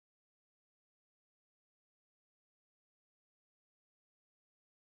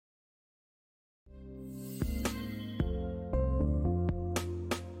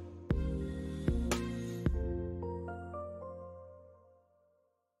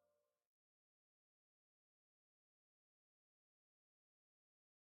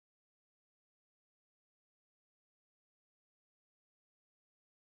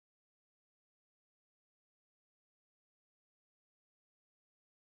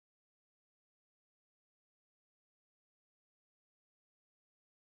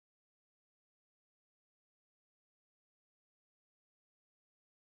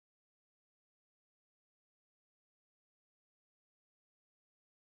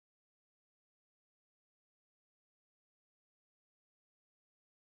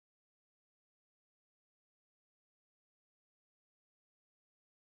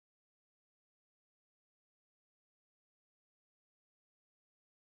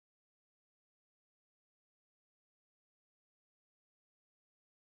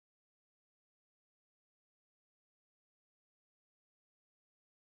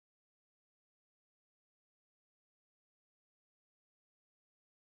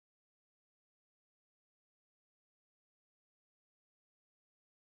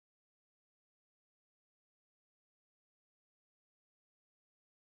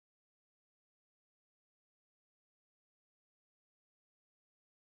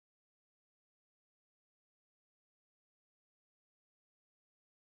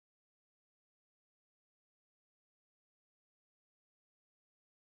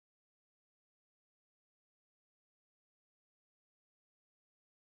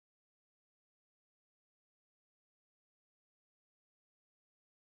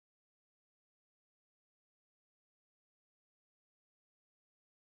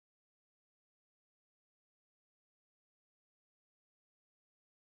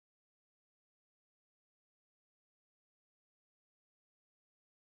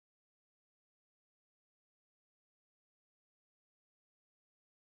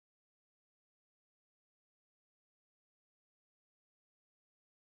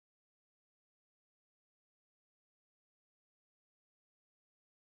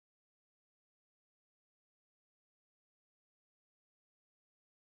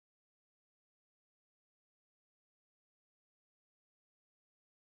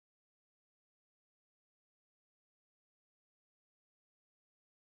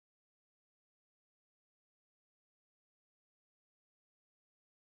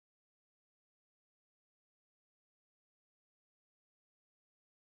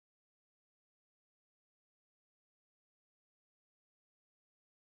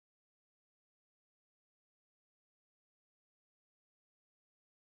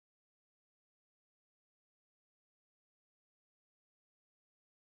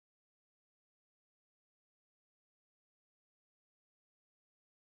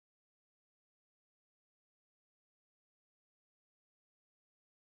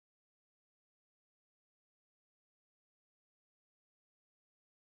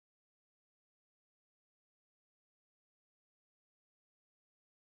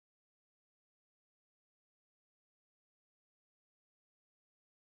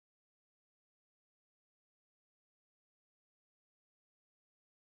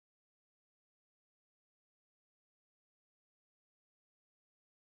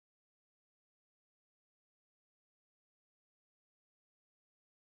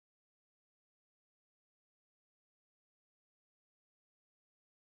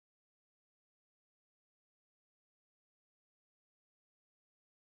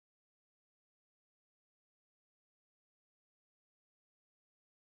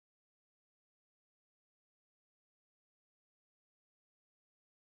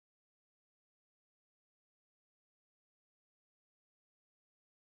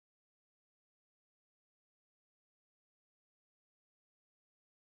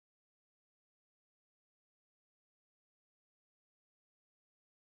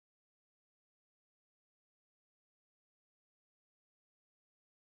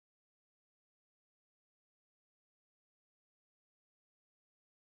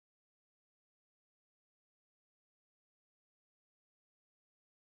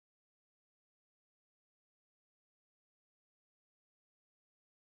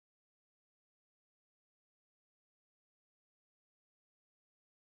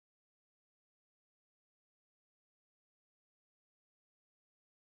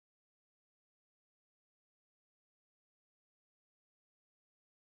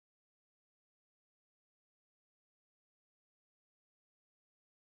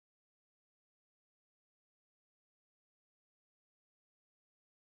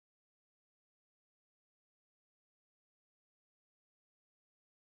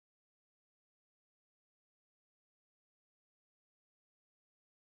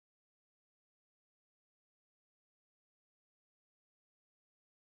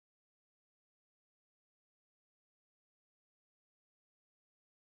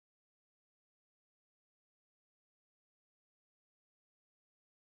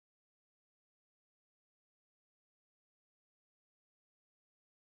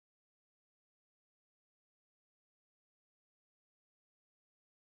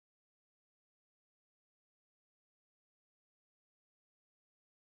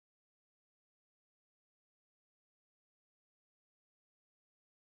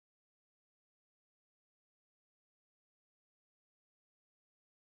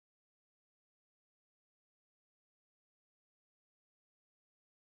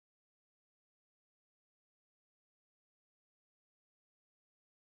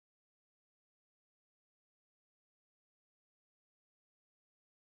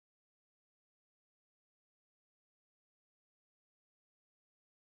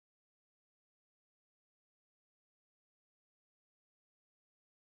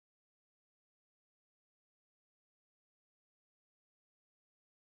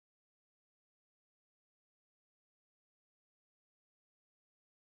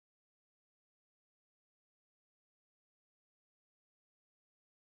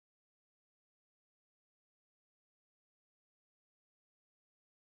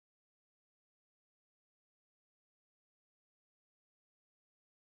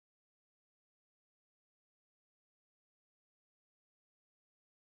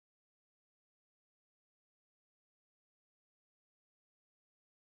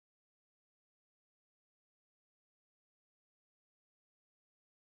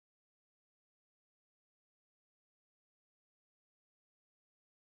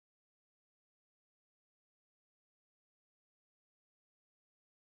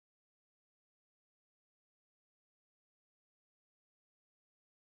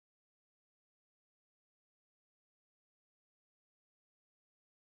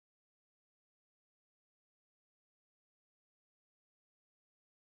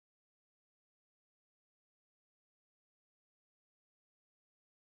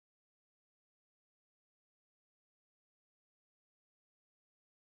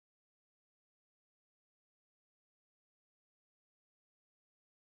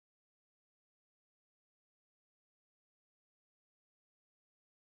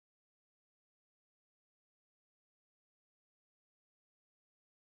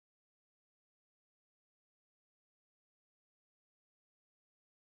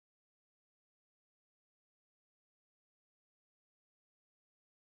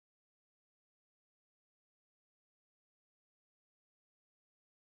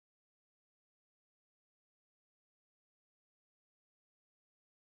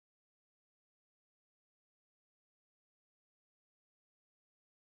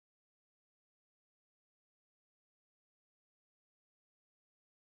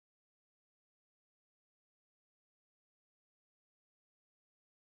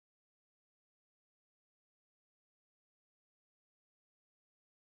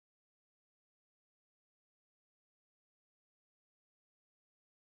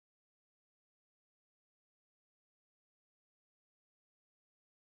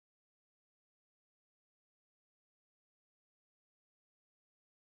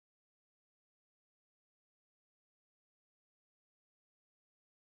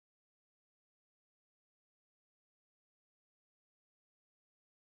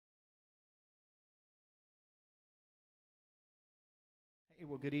Hey,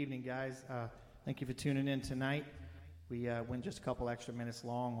 well, good evening, guys. Thank you for tuning in tonight. We went just a couple extra minutes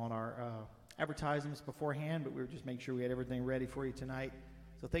long on our advertisements beforehand, but we were just making sure we had everything ready for you tonight.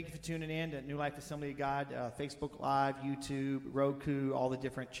 So thank you for tuning in to New Life Assembly of God, Facebook Live, YouTube, Roku, all the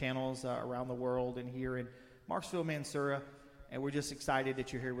different channels around the world and here in Marksville, Mansura. And we're just excited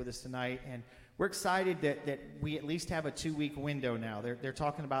that you're here with us tonight. And we're excited that we at least have a 2-week window now. They're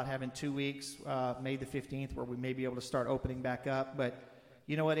talking about having 2 weeks, May the 15th, where we may be able to start opening back up. But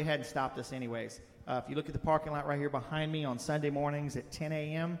you know what? It hadn't stopped us anyways. If you look at the parking lot right here behind me on Sunday mornings at 10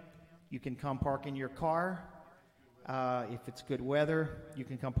 a.m., you can come park in your car. If it's good weather, you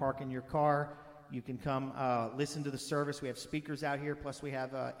can come park in your car. You can come listen to the service. We have speakers out here, plus we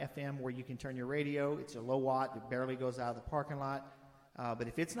have FM where you can turn your radio. It's a low watt. It barely goes out of the parking lot. But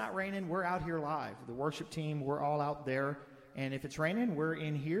if it's not raining, we're out here live. The worship team, we're all out there. And if it's raining, we're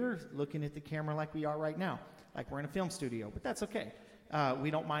in here looking at the camera like we are right now, like we're in a film studio. But that's okay.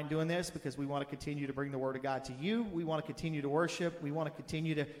 We don't mind doing this because we want to continue to bring the Word of God to you. We want to continue to worship. We want to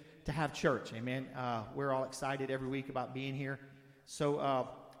continue to have church. Amen. We're all excited every week about being here. So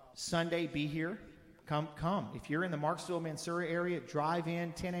Sunday, be here. Come. If you're in the Marksville, Mansura area, drive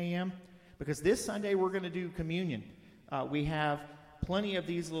in 10 a.m. because this Sunday we're going to do communion. We have plenty of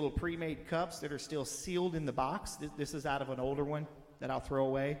these little pre-made cups that are still sealed in the box. This is out of an older one that I'll throw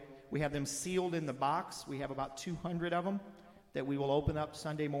away. We have them sealed in the box. We have about 200 of them that we will open up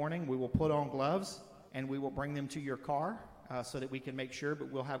Sunday morning. We will put on gloves, and we will bring them to your car so that we can make sure.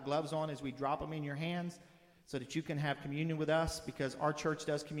 But we'll have gloves on as we drop them in your hands so that you can have communion with us, because our church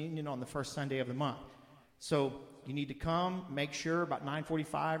does communion on the first Sunday of the month. So you need to come. Make sure about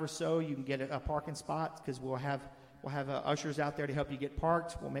 9:45 or so you can get a parking spot, because we'll have ushers out there to help you get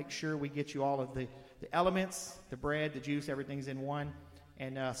parked. We'll make sure we get you all of the elements, the bread, the juice, everything's in one.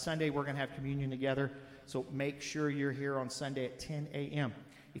 And Sunday we're going to have communion together. So make sure you're here on Sunday at 10 a.m.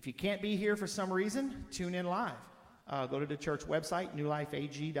 If you can't be here for some reason, tune in live. Go to the church website,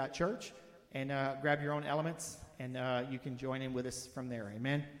 newlifeag.church, and grab your own elements, and you can join in with us from there.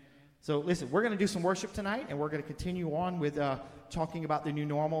 Amen. So listen, we're going to do some worship tonight, and we're going to continue on with talking about the new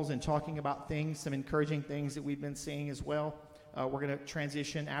normals and talking about things, some encouraging things that we've been seeing as well. We're going to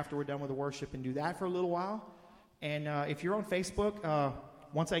transition after we're done with the worship and do that for a little while. And if you're on Facebook,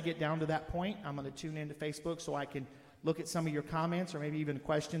 once I get down to that point, I'm going to tune into Facebook so I can look at some of your comments or maybe even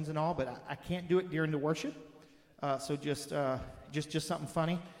questions and all, but I can't do it during the worship. So just something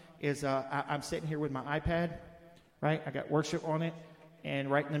funny is I'm sitting here with my iPad, right? I got worship on it, and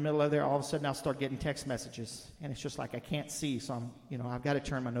right in the middle of there, all of a sudden I'll start getting text messages, and it's just like I can't see, so I've got to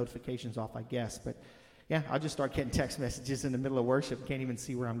turn my notifications off, I guess. But yeah, I'll just start getting text messages in the middle of worship. Can't even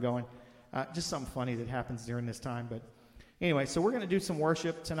see where I'm going. Just something funny that happens during this time, but. Anyway, so we're going to do some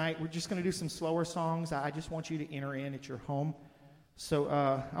worship tonight. We're just going to do some slower songs. I just want you to enter in at your home. So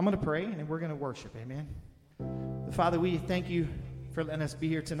I'm going to pray, and then we're going to worship. Amen. Father, we thank you for letting us be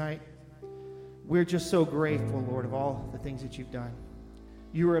here tonight. We're just so grateful, Lord, of all the things that you've done.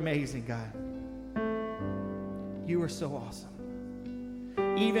 You are amazing, God. You are so awesome.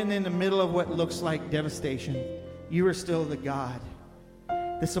 Even in the middle of what looks like devastation, you are still the God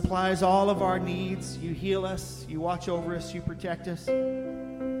that supplies all of our needs. You heal us. You watch over us. You protect us.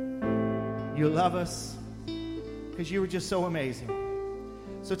 You love us because you are just so amazing.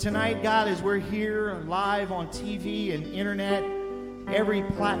 So tonight, God, as we're here live on TV and internet, every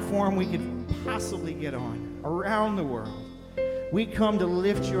platform we could possibly get on around the world, we come to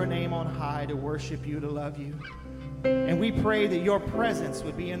lift your name on high, to worship you, to love you. And we pray that your presence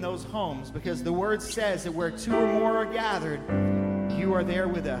would be in those homes, because the word says that where 2 or more are gathered, you are there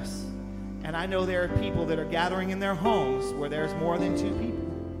with us. And I know there are people that are gathering in their homes where there's more than 2 people.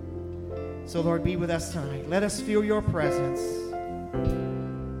 So, Lord, be with us tonight. Let us feel your presence.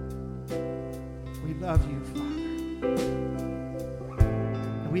 We love you, Father.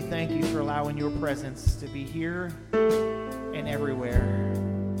 And we thank you for allowing your presence to be here and everywhere.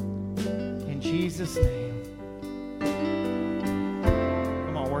 In Jesus' name.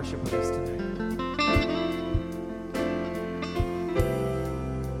 Come on, worship with us tonight.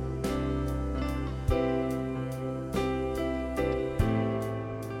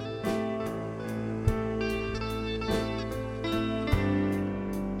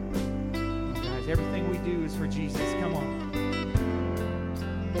 For Jesus, come on.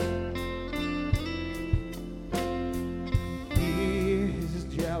 He is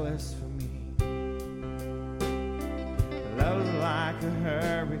jealous for me. Love's like a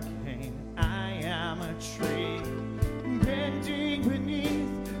hurricane. I am a tree bending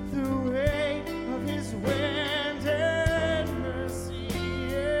beneath the weight of his wind and mercy.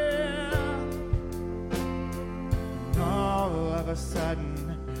 Yeah. And all of a sudden,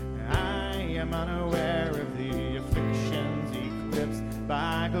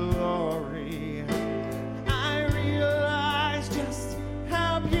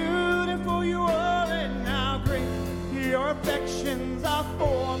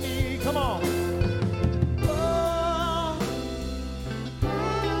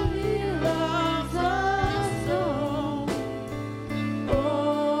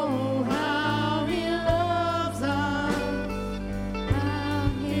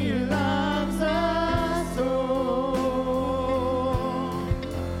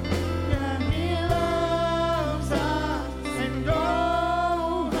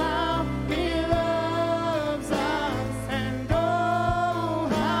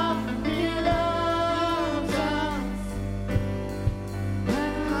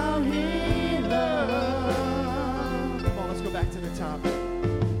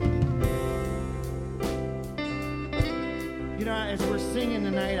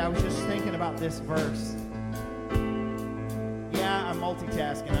 tonight, I was just thinking about this verse. Yeah, I'm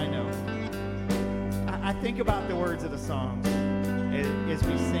multitasking, I know. I think about the words of the songs as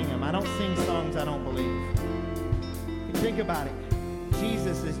we sing them. I don't sing songs I don't believe. Think about it.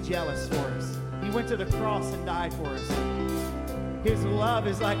 Jesus is jealous for us. He went to the cross and died for us. His love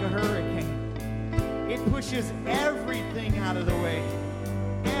is like a hurricane. It pushes everything out of the way.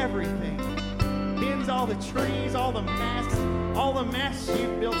 Everything. Bends all the trees, all the mess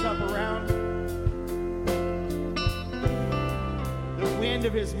you've built up around. The wind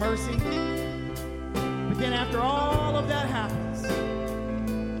of his mercy. But then after all of that happens,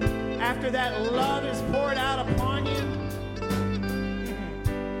 after that love is poured out upon you,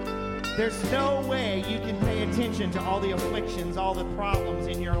 there's no way you can pay attention to all the afflictions, all the problems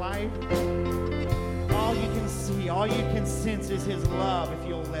in your life. All you can see, all you can sense is his love if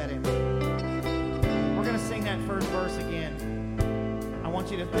you'll let him. We're going to sing that first verse again. I want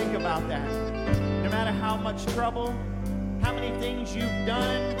you to think about that. No matter how much trouble, how many things you've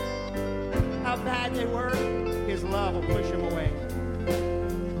done, how bad they were, his love will push them away.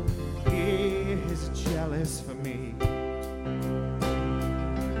 He is jealous for me.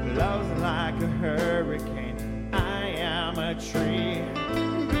 Love's like a hurricane. I am a tree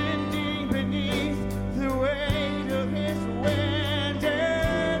bending beneath the weight of his wind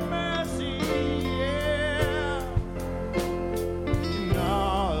and mercy. Yeah. And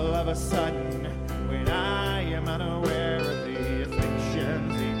all of a sudden, when I am unaware of the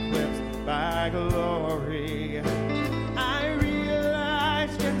afflictions eclipsed by glory, I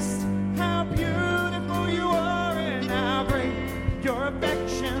realize just how beautiful you are and how great your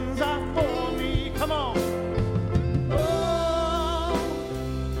affections are for me. Come on. Oh,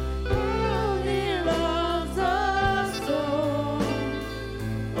 how he loves us so.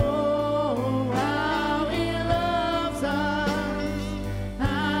 Oh, how he loves us.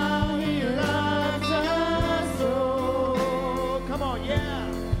 How he loves us so. Come on, yeah.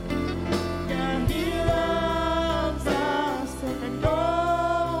 Yeah, he loves us. And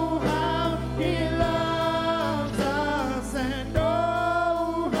oh, how he loves us. And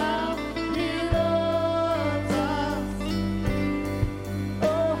oh,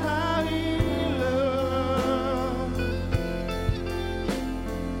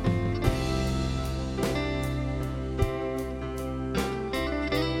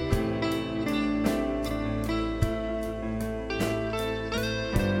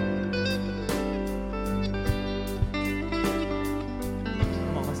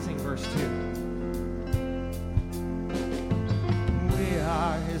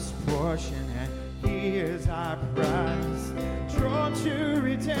 and he is our prize, drawn to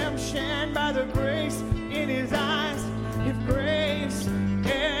redemption by the grace in his eyes. If grace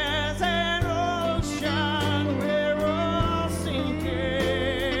is an ocean, we're all sinking.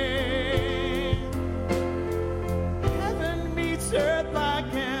 Heaven meets earth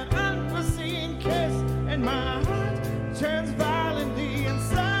like an unforeseen kiss, and my heart turns violently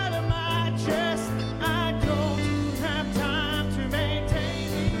inside of my chest. I don't have time to maintain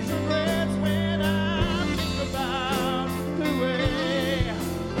these regrets when I think about the way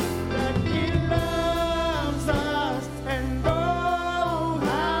that he loves us. And oh,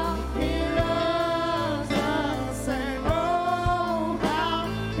 how he loves us. And oh, how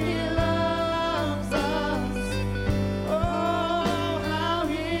he loves us. Oh, how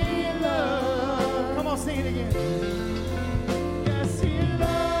he loves. Come on, sing it again. Yes, he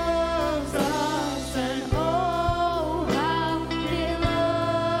loves us. And oh, how he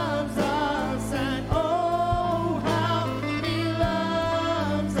loves us. And oh, how he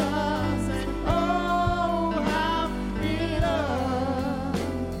loves us. And oh, how he loves.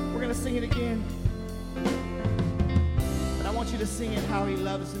 We're going to sing it again. But I want you to sing it how he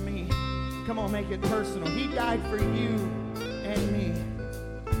loves me. Come on, make it personal. He died for you and me.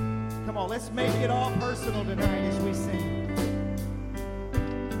 Come on, let's make it all personal tonight as we sing.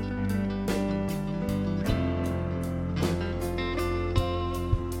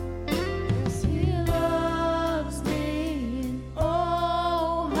 Yes, he loves me, and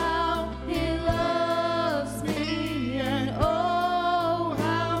oh, how he loves me, and oh,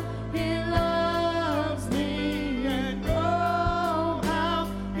 how he loves me, and oh, how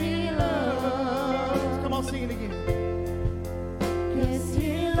he loves. Come on, sing it again. Yes,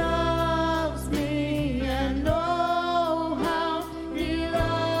 he loves me, and oh, how he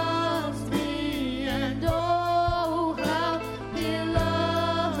loves me, and oh, how he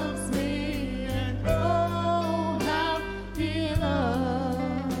loves me, and oh, how he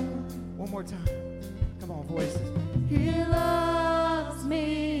loves. One more time. Come on, voices. He loves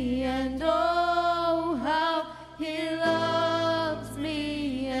me, and oh, how he loves me,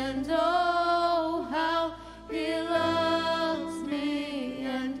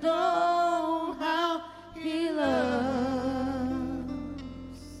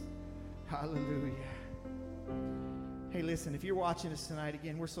 listen, if you're watching us tonight,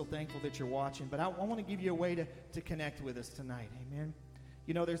 again, we're so thankful that you're watching, but I want to give you a way to connect with us tonight. Amen.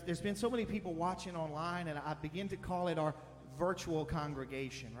 You know, there's been so many people watching online, and I begin to call it our virtual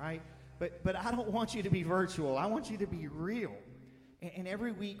congregation, right? But I don't want you to be virtual. I want you to be real. And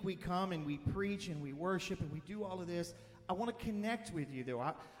every week we come and we preach and we worship and we do all of this. I want to connect with you, though.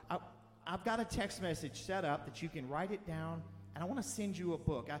 I've got a text message set up that you can write it down, and I want to send you a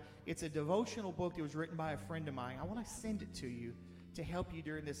book. It's a devotional book that was written by a friend of mine. I want to send it to you to help you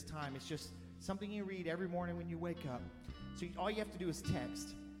during this time. It's just something you read every morning when you wake up. So all you have to do is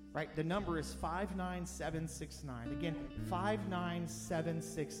text, right? The number is 59769. Again,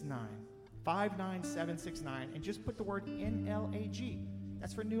 59769. 59769. And just put the word NLAG.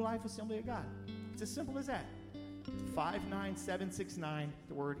 That's for New Life Assembly of God. It's as simple as that. 59769,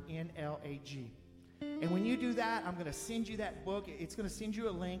 the word NLAG. And when you do that, I'm going to send you that book. It's going to send you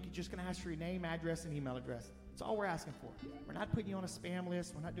a link. You're just going to ask for your name, address, and email address. That's all we're asking for. We're not putting you on a spam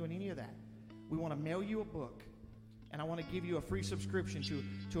list. We're not doing any of that. We want to mail you a book. And I want to give you a free subscription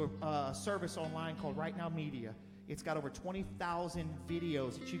to a service online called Right Now Media. It's got over 20,000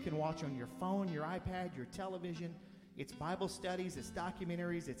 videos that you can watch on your phone, your iPad, your television. It's Bible studies, it's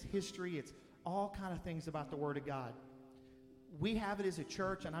documentaries, it's history, it's all kind of things about the Word of God. We have it as a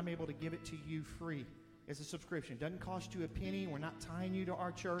church, and I'm able to give it to you free as a subscription. It doesn't cost you a penny. We're not tying you to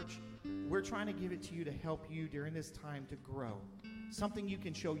our church. We're trying to give it to you to help you during this time to grow. Something you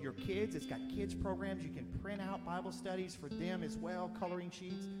can show your kids. It's got kids programs. You can print out Bible studies for them as well, coloring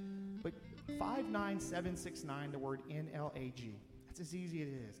sheets. But 59769, the word NLAG. That's as easy as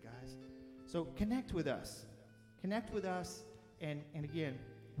it is, guys. So connect with us. Connect with us. And again,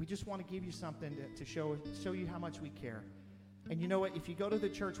 we just want to give you something to show you how much we care. And you know what? If you go to the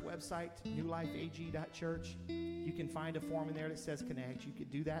church website, newlifeag.church, you can find a form in there that says connect. You could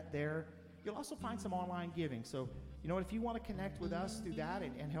do that there. You'll also find some online giving. So, you know what? If you want to connect with us through that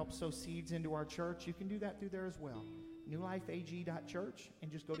and help sow seeds into our church, you can do that through there as well. newlifeag.church,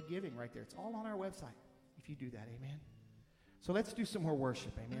 and just go to giving right there. It's all on our website if you do that. Amen. So let's do some more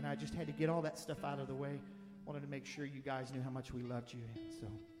worship. Amen. I just had to get all that stuff out of the way. Wanted to make sure you guys knew how much we loved you. So,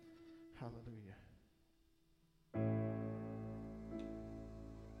 hallelujah.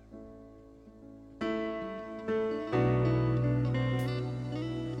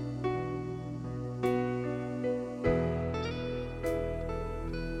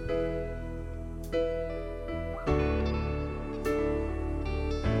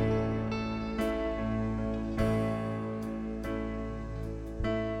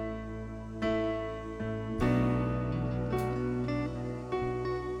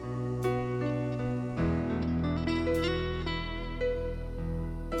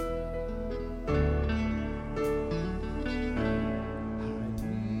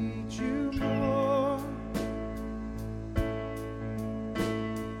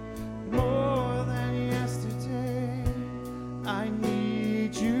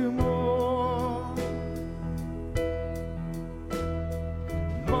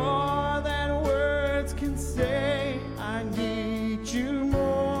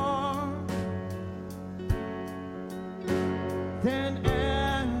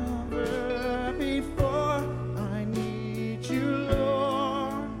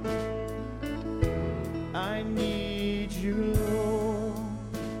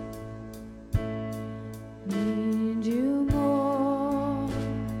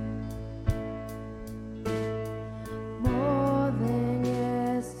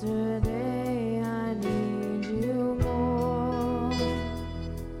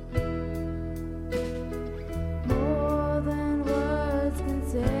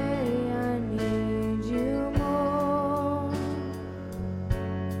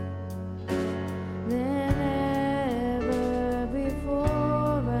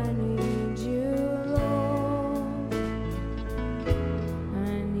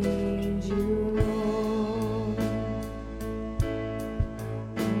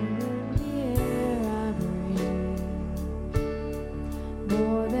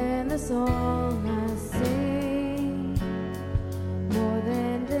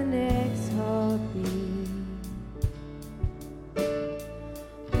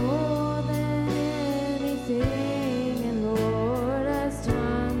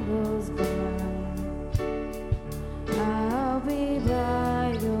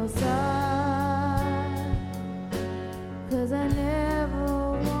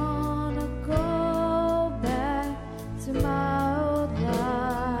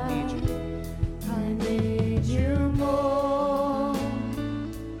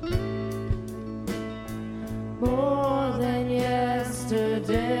 More than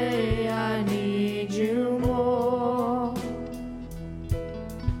yesterday, I need you more.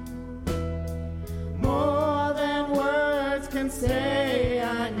 today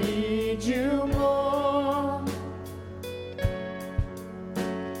I need you more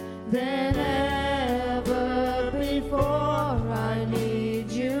than ever before. I need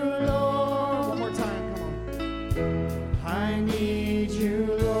you, Lord. One more time, come on. I need you,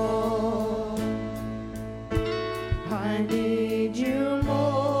 Lord. I need you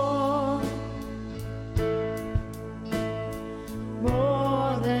more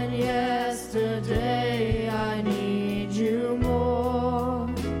than yesterday. I need you more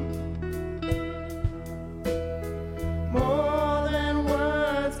than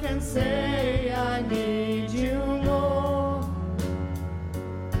words can say. I need you, Lord,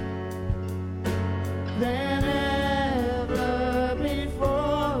 than ever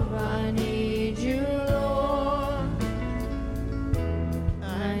before. I need you, Lord.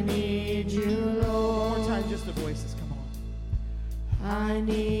 I need you, Lord. One more time, just the voices, come on. I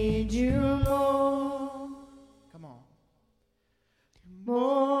need you, Lord, Come on.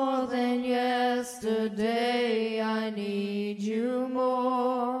 more than yesterday. I need you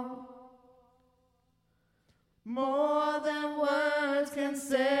more than words can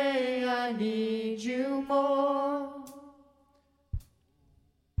say. I need you more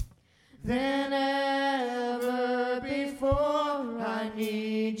than ever before. I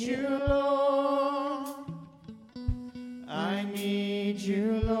need you, Lord. I need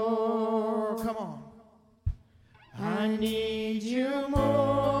you, Lord. Come on. I need you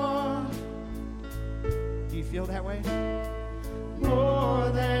more. Do you feel that way? More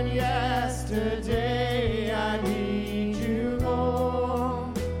than yesterday. I need you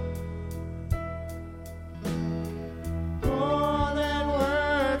more than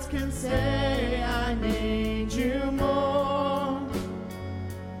words can say. I need you more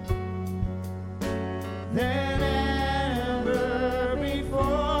than ever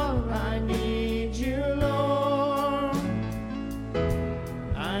before. I need you, Lord.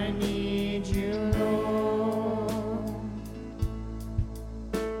 I need you, Lord.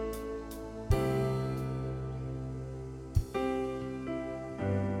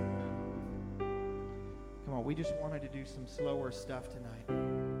 Come on, we just wanted to do some slower stuff tonight.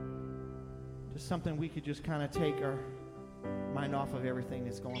 Just something we could just kind of take our mind off of everything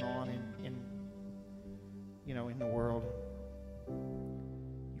that's going on in the world.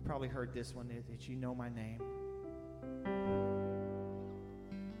 You probably heard this one, that you know my name.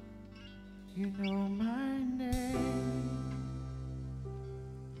 You know my name.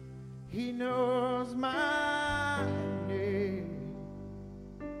 He knows my name.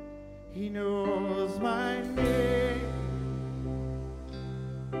 He knows my name.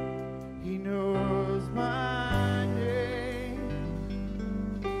 He knows my name.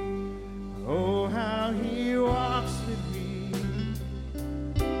 Oh, how he walks with me.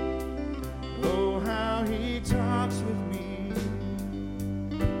 Oh, how he talks with me.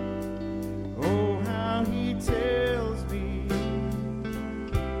 Oh, how he tells me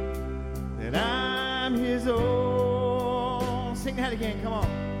that I'm his own. Sing that again, come on.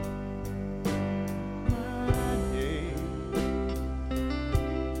 My name.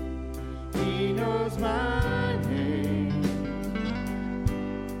 He knows my name.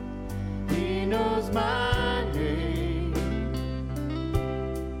 He knows my name.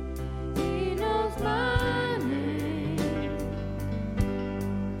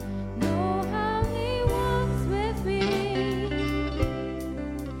 Know how he walks with me.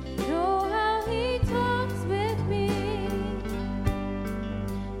 Know how he talks with me.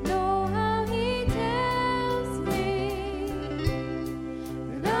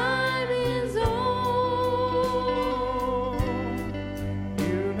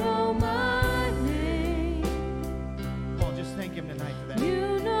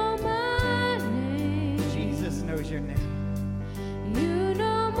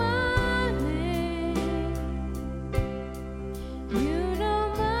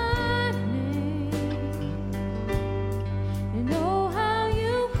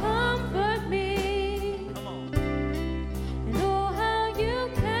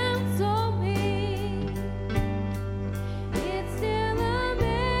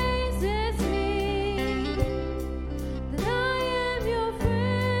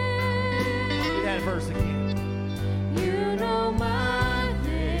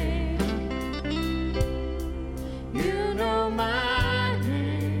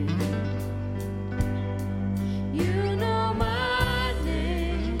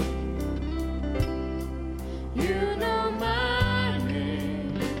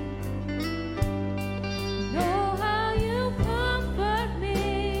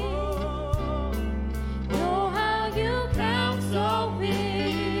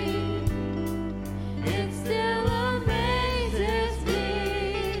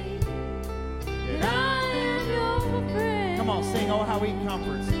 Oh, how he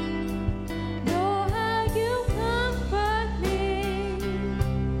comforts. Know how you comfort me.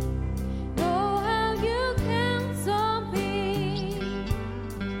 Know how you counsel me.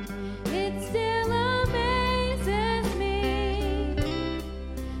 It still amazes me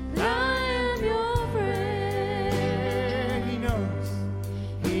that I am your friend. He knows.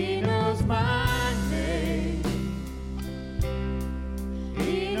 He knows my name.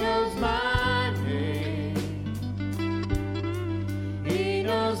 He knows my name. He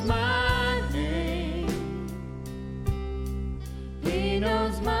knows my name. He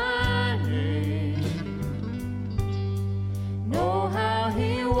knows my name. Know how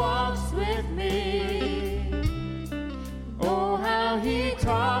he walks with me. Oh, how he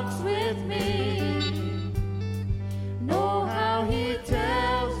talks with me. Know how he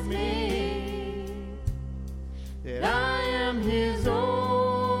tells me that I am his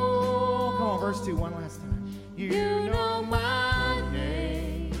own. Come on, verse 2, one last time. You know my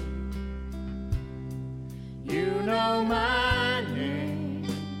name. You know my name.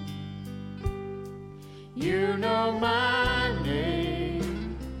 You know my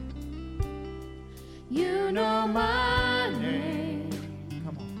name. You know my name.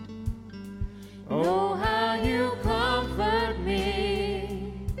 Come on. Know how you comfort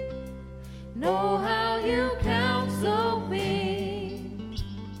me. Know how you counsel me.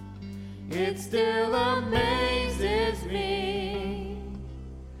 It still amazes me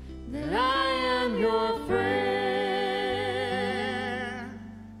that I am your friend.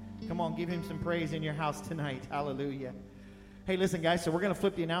 Come on, give him some praise in your house tonight. Hallelujah. Hey, listen, guys, so we're going to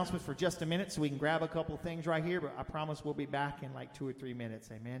flip the announcements for just a minute so we can grab a couple things right here, but I promise we'll be back in like 2 or 3 minutes.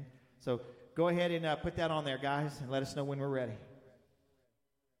 Amen. So go ahead and put that on there, guys, and let us know when we're ready.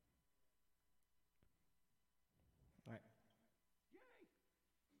 All right.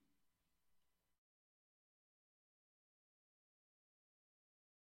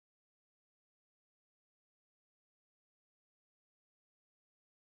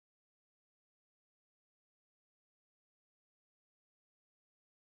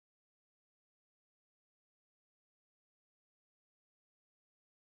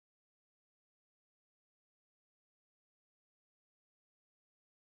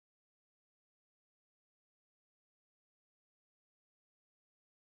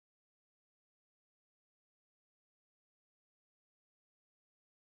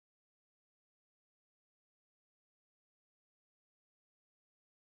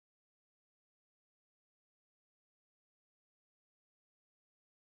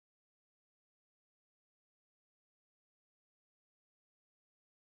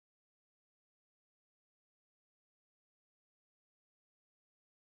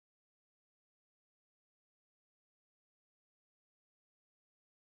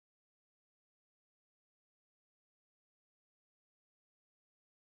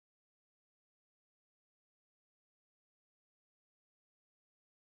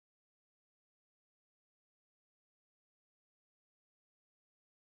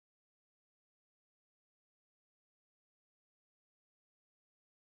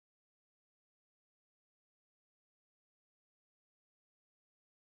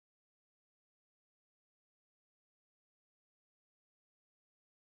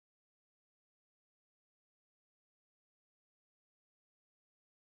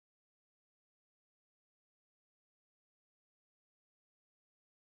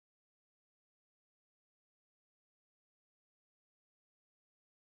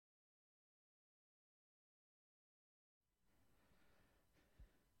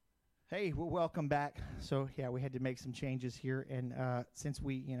 Hey, well, welcome back. So, yeah, we had to make some changes here, and since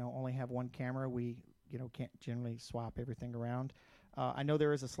we, only have one camera, we, can't generally swap everything around. I know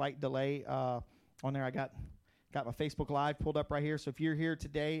there is a slight delay on there. I got my Facebook Live pulled up right here, so if you're here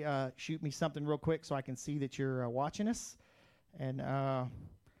today, shoot me something real quick so I can see that you're watching us. And I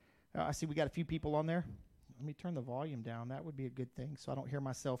see we got a few people on there. Let me turn the volume down. That would be a good thing, so I don't hear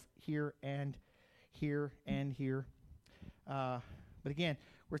myself here and here and here. But again,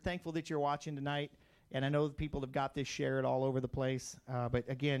 we're thankful that you're watching tonight, and I know that people have got this shared all over the place. But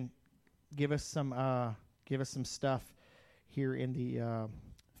again, give us some stuff here in the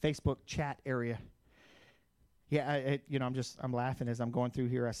Facebook chat area. Yeah, I'm laughing as I'm going through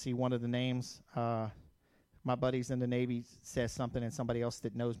here. I see one of the names. My buddies in the Navy says something, and somebody else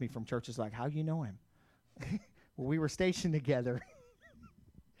that knows me from church is like, "How you know him?" Well, we were stationed together.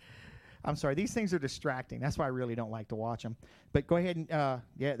 I'm sorry. These things are distracting. That's why I really don't like to watch them. But go ahead and,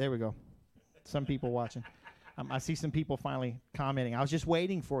 yeah, there we go. Some people watching. I see some people finally commenting. I was just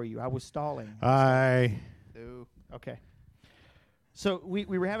waiting for you. I was stalling. Hi. Ooh, okay. So we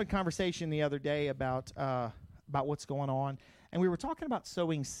were having a conversation the other day about what's going on. and we were talking about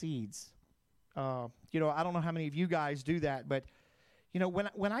sowing seeds. I don't know how many of you guys do that, but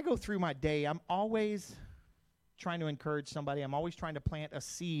when I go through my day, I'm always trying to encourage somebody. I'm always trying to plant a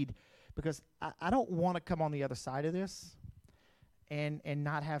seed because I don't want to come on the other side of this and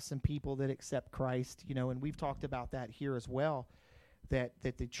not have some people that accept Christ, and we've talked about that here as well, that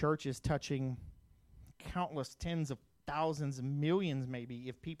the church is touching countless tens of thousands and millions maybe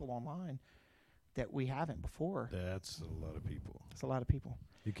of people online that we haven't before. That's a lot of people. It's a lot of people.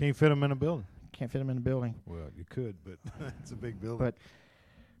 You can't fit them in a building. Can't fit them in a building. Well, you could, but it's a big building. But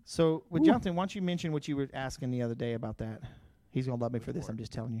so, with Jonathan, why don't you mention what you were asking the other day about that? He's going to love me for this, I'm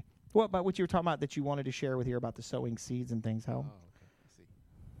just telling you. What about what you were talking about that you wanted to share with here about the sowing seeds and things? How?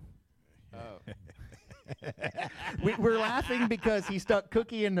 We're laughing because he stuck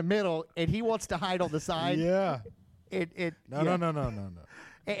Cookie in the middle, and he wants to hide on the side. Yeah. No. No.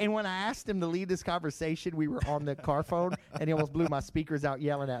 And when I asked him to lead this conversation, we were on the car phone, and he almost blew my speakers out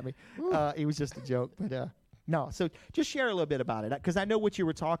yelling at me. It was just a joke. But no, so just share a little bit about it, because I know what you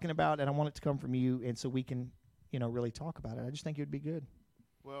were talking about, and I want it to come from you, and so we can, really talk about it. I just think it would be good.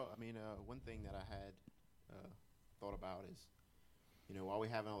 Well, I mean, one thing that I had thought about is, while we're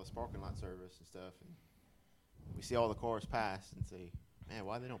having all this parking lot service and stuff, and we see all the cars pass and say, man,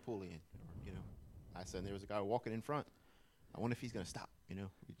 why they don't pull in? Or, I said there was a guy walking in front. I wonder if he's going to stop, We're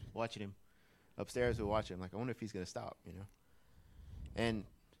watching him upstairs. We're watching him like, I wonder if he's going to stop, And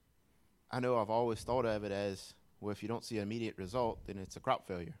I know I've always thought of it as, well, if you don't see an immediate result, then it's a crop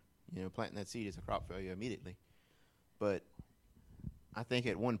failure. Planting that seed is a crop failure immediately. But I think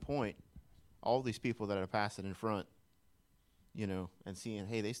at one point, all these people that are passing in front, and seeing,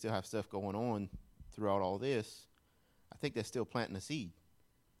 hey, they still have stuff going on throughout all this, I think they're still planting a seed.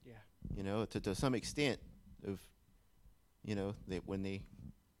 Yeah. To some extent of, that when they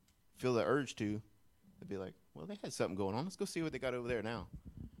feel the urge to, they'd be like, well, they had something going on. Let's go see what they got over there now.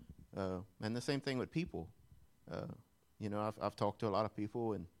 And the same thing with people. I've talked to a lot of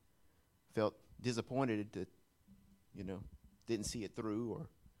people and felt disappointed that, didn't see it through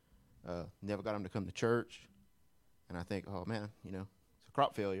or never got them to come to church. And I think, oh, man, it's a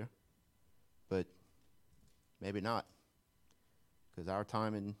crop failure. But maybe not, because our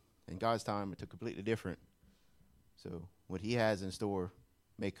time and God's time are completely different. So what he has in store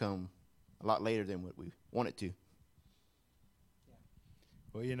may come a lot later than what we want it to. Yeah.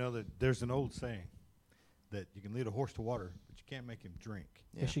 Well, that there's an old saying that you can lead a horse to water, but you can't make him drink.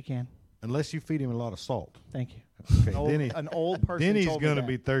 Yeah. Yes, you can. Unless you feed him a lot of salt. Thank you. Okay. An old person. Then he's going to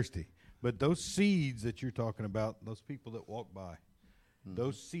be thirsty. But those seeds that you're talking about, those people that walk by,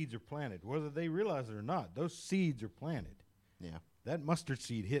 those seeds are planted. Whether they realize it or not, those seeds are planted. Yeah. That mustard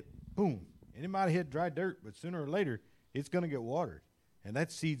seed hit, boom. And it might have hit dry dirt, but sooner or later, it's going to get watered. And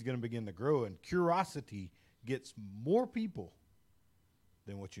that seed's going to begin to grow. And curiosity gets more people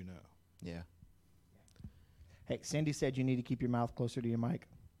than what you know. Yeah. Hey, Cindy said you need to keep your mouth closer to your mic.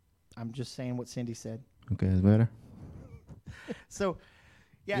 I'm just saying what Cindy said. Okay, that's better. So,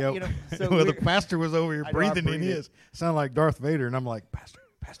 yeah, So well, the pastor was over here breathing in his. Sound like Darth Vader, and I'm like, Pastor,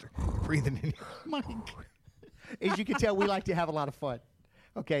 breathing in your mic. As you can tell, we like to have a lot of fun.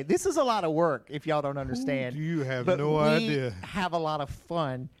 Okay, this is a lot of work if y'all don't understand. You have but no idea. We have a lot of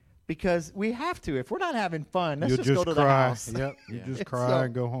fun because we have to. If we're not having fun, let's You'll just go to cry. the house. Yep, you just cry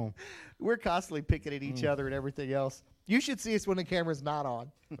and go home. We're constantly picking at each other and everything else. You should see us when the camera's not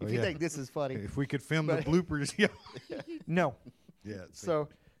on. If you think this is funny. If we could film the bloopers, yeah. No. Yeah. So,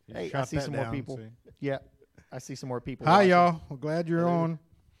 hey, I see some more people. Yeah, I see some more people. Hi, y'all. We're glad you're on.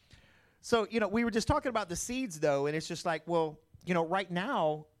 So, we were just talking about the seeds, though, and it's just like, well, right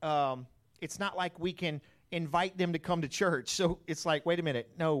now, it's not like we can invite them to come to church. So it's like, wait a minute.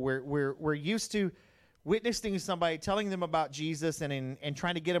 No, we're used to witnessing somebody, telling them about Jesus and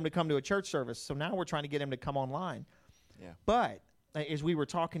trying to get them to come to a church service. So now we're trying to get them to come online. Yeah. But as we were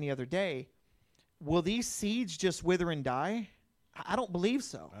talking the other day, will these seeds just wither and die? I don't believe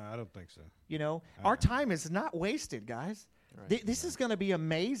so. I don't think so. Our time is not wasted, guys. Right. This is going to be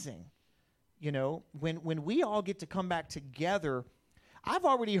amazing. When we all get to come back together, I've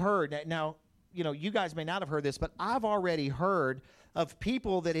already heard that now, you guys may not have heard this, but I've already heard of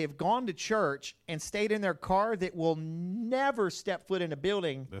people that have gone to church and stayed in their car that will never step foot in a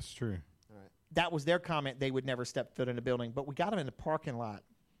building. That's true. Right. That was their comment. They would never step foot in a building, but we got them in the parking lot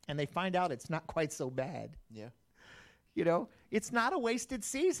and they find out it's not quite so bad. Yeah. It's not a wasted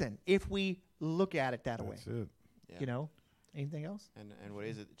season if we look at it that way. That's it. Yeah. Anything else? And what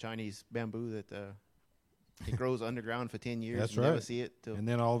is it? Chinese bamboo that it grows underground for 10 years. That's you right. never see it till and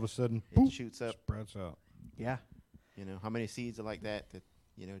then all of a sudden, it shoots up. Sprouts out. Yeah. How many seeds are like that,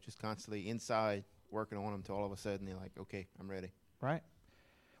 just constantly inside working on them until all of a sudden they're like, okay, I'm ready. Right.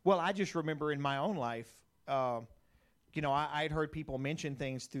 Well, I just remember in my own life, I'd heard people mention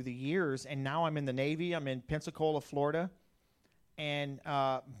things through the years, and now I'm in the Navy. I'm in Pensacola, Florida, and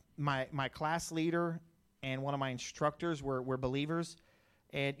my class leader and one of my instructors were believers.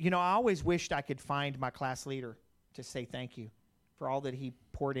 And, I always wished I could find my class leader to say thank you for all that he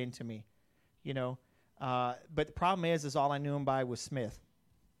poured into me, But the problem is all I knew him by was Smith.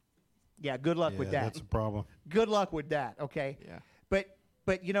 Yeah, good luck with that. That's a problem. Good luck with that, okay? Yeah.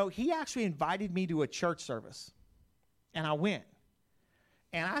 But he actually invited me to a church service, and I went.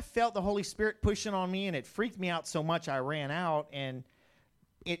 And I felt the Holy Spirit pushing on me, and it freaked me out so much I ran out, and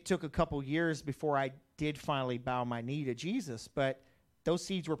it took a couple years before I did finally bow my knee to Jesus. But those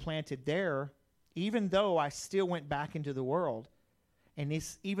seeds were planted there, even though I still went back into the world. And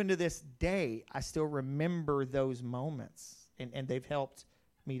even to this day, I still remember those moments, and they've helped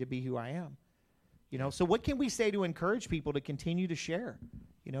me to be who I am. So what can we say to encourage people to continue to share,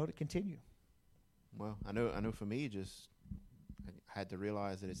 to continue? Well, I know for me, I had to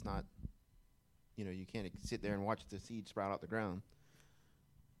realize that it's not, you can't sit there and watch the seed sprout out the ground.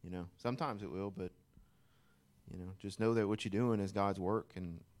 Sometimes it will, but, just know that what you're doing is God's work,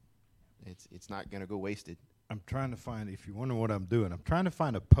 and it's not going to go wasted. I'm trying to find, if you wonder what I'm doing, I'm trying to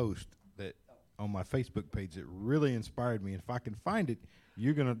find a post that on my Facebook page that really inspired me. And if I can find it,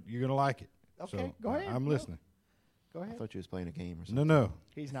 you're gonna like it. Okay, so go ahead. I'm listening. Go I ahead. thought you was playing a game or something. No.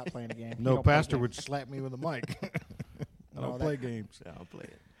 He's not playing a game. He No, don't play pastor games. would slap me with a mic. I don't No, play games. Yeah, I'll play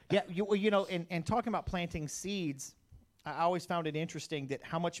it. Yeah, and talking about planting seeds, I always found it interesting that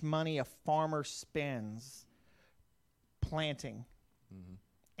how much money a farmer spends planting,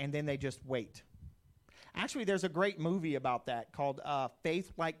 and then they just wait. Actually, there's a great movie about that called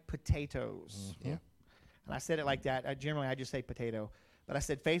Faith Like Potatoes. Yeah. And I said it like that. Generally, I just say potato. But I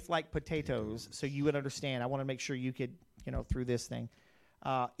said faith like potatoes, so you would understand. I want to make sure you could, through this thing.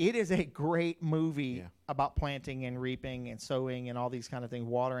 It is a great movie about planting and reaping and sowing and all these kind of things,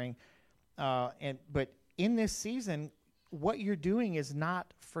 watering. But in this season, what you're doing is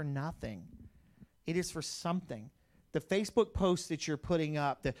not for nothing. It is for something. The Facebook posts that you're putting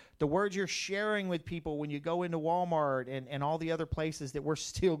up, the words you're sharing with people when you go into Walmart and all the other places that we're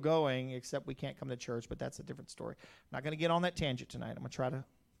still going, except we can't come to church, but that's a different story. I'm not going to get on that tangent tonight. I'm going to try to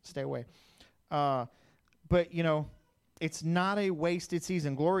stay away. But, it's not a wasted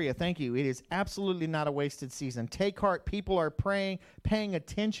season. Gloria, thank you. It is absolutely not a wasted season. Take heart. People are paying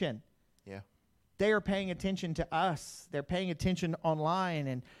attention. Yeah. They are paying attention to us. They're paying attention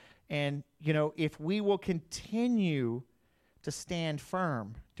online, and if we will continue to stand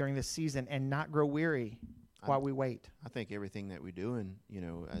firm during this season and not grow weary while we wait. I think everything that we do, and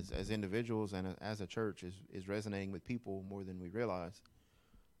as individuals and as a church, is resonating with people more than we realize.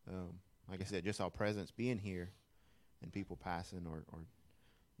 Like I said, just our presence being here, and people passing, or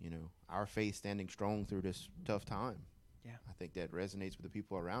our faith standing strong through this tough time. Yeah, I think that resonates with the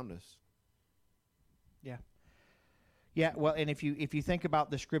people around us. Yeah. Yeah, well, and if you think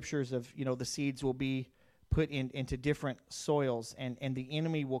about the scriptures of, the seeds will be put into different soils, and the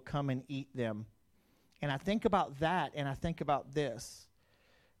enemy will come and eat them. And I think about that, and I think about this.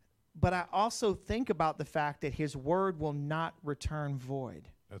 But I also think about the fact that his word will not return void.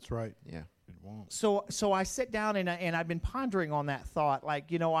 That's right. Yeah. It won't. So I sit down, and I've been pondering on that thought.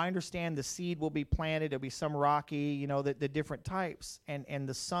 Like, I understand the seed will be planted. There'll be some rocky, the different types, and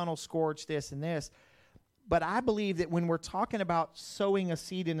the sun will scorch this and this. But I believe that when we're talking about sowing a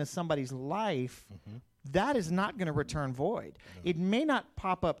seed into somebody's life, that is not going to return void. No. It may not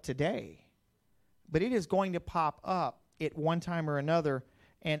pop up today, but it is going to pop up at one time or another.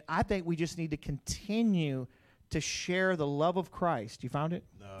 And I think we just need to continue to share the love of Christ. You found it?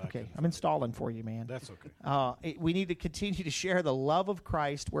 No. Okay. I'm installing for you, man. That's okay. We need to continue to share the love of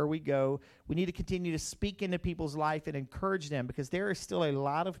Christ where we go. We need to continue to speak into people's life and encourage them, because there is still a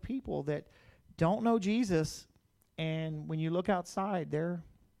lot of people that don't know Jesus, and when you look outside, they're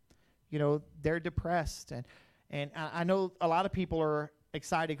depressed, and I know a lot of people are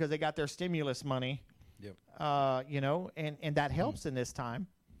excited because they got their stimulus money. Yep. And that helps in this time,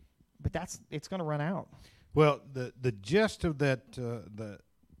 but it's going to run out. Well, the gist of that the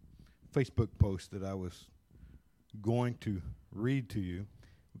Facebook post that I was going to read to you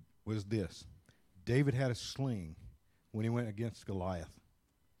was this: David had a sling when he went against Goliath.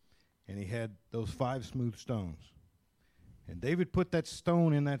 And he had those 5 smooth stones. And David put that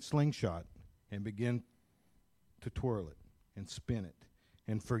stone in that slingshot and began to twirl it and spin it.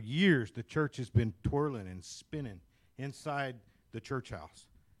 And for years, the church has been twirling and spinning inside the church house.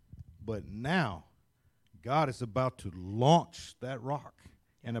 But now, God is about to launch that rock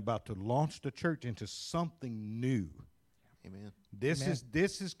and about to launch the church into something new. Amen.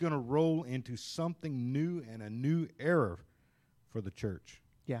 This is going to roll into something new and a new era for the church.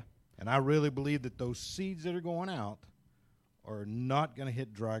 Yeah. And I really believe that those seeds that are going out are not going to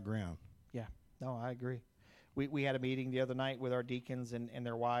hit dry ground. Yeah. No, I agree. We had a meeting the other night with our deacons and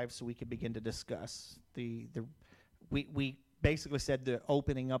their wives so we could begin to discuss we basically said the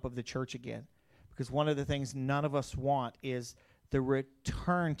opening up of the church again, because one of the things none of us want is the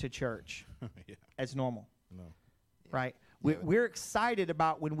return to church as normal. No. Right? We're excited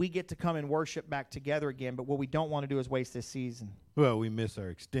about when we get to come and worship back together again, but what we don't want to do is waste this season. Well, we miss our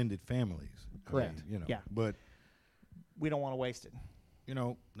extended families. Correct. Yeah. But we don't want to waste it.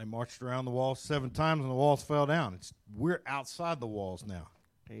 They marched around the walls 7 times and the walls fell down. We're outside the walls now.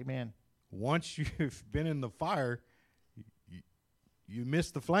 Amen. Once you've been in the fire, you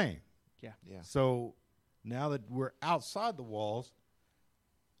miss the flame. Yeah. So now that we're outside the walls,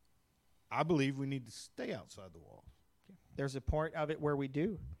 I believe we need to stay outside the walls. There's a point of it where we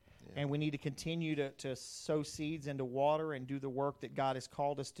do. Yeah. And we need to continue to sow seeds into water and do the work that God has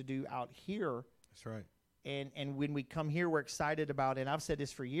called us to do out here. That's right. And when we come here, we're excited about it. And I've said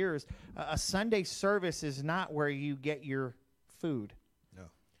this for years. A Sunday service is not where you get your food.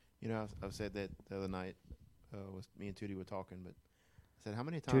 No. I've said that the other night. Me and Tootie were talking, but I said how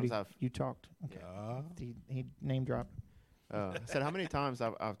many times Tootie, you talked. Okay. He name dropped. I said how many times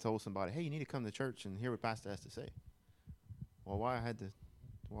I've told somebody, hey, you need to come to church and hear what Pastor has to say. Well, why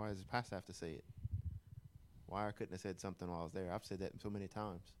does the pastor have to say it? Why I couldn't have said something while I was there? I've said that so many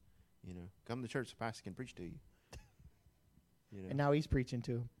times. Come to church, the pastor can preach to you. And now he's preaching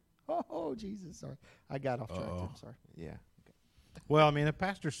to him. Oh, Jesus! Sorry, I got off track. I'm sorry. Yeah. Okay. Well, I mean, the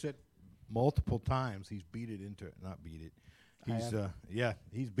pastor said multiple times he's beat it into it. Not beat it.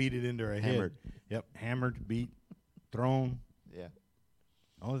 He's beat it into our Hammered. head. Yep, hammered, beat, thrown. Yeah.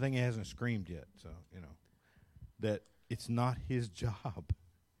 Only thing he hasn't screamed yet. So that it's not his job.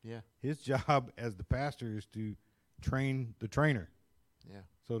 Yeah. His job as the pastor is to train the trainer. Yeah.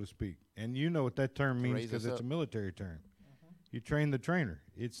 So to speak. And you know what that term means because it's a military term. Mm-hmm. You train the trainer.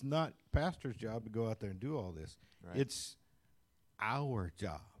 It's not pastor's job to go out there and do all this. Right. It's our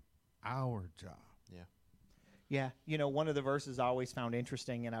job. Our job. Yeah. Yeah. One of the verses I always found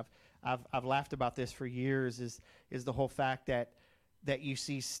interesting, and I've laughed about this for years, is the whole fact that you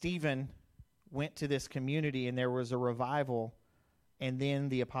see Stephen went to this community and there was a revival, and then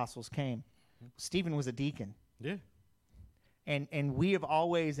the apostles came. Mm-hmm. Stephen was a deacon. Yeah. And we have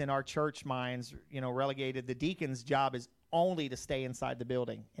always in our church minds, relegated the deacon's job is only to stay inside the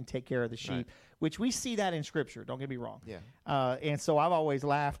building and take care of the sheep, which we see that in Scripture. Don't get me wrong. Yeah. And so I've always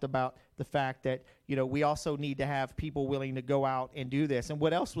laughed about the fact that, we also need to have people willing to go out and do this. And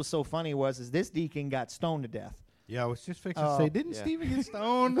what else was so funny is this deacon got stoned to death. Yeah, I was just fixing to say, didn't Stephen get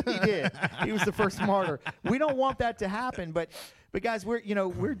stoned? He did. He was the first martyr. We don't want that to happen, but guys,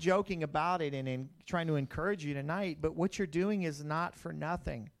 we're joking about it and trying to encourage you tonight. But what you're doing is not for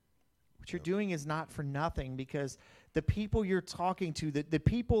nothing. What you're doing is not for nothing, because the people you're talking to, the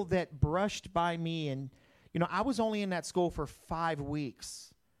people that brushed by me, and I was only in that school for 5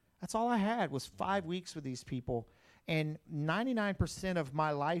 weeks. That's all I had was 5 weeks with these people, and 99% of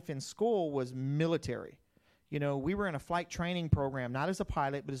my life in school was military. We were in a flight training program, not as a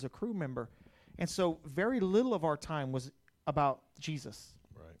pilot, but as a crew member. And so very little of our time was about Jesus.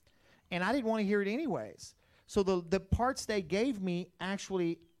 Right. And I didn't want to hear it anyways. So the parts they gave me,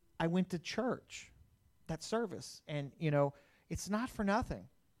 actually, I went to church, that service. And, it's not for nothing.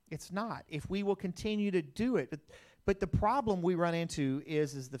 It's not. If we will continue to do it. But the problem we run into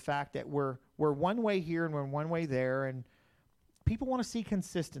is the fact that we're one way here and we're one way there. And people want to see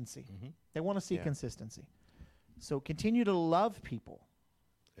consistency. Mm-hmm. They want to see consistency. So continue to love people,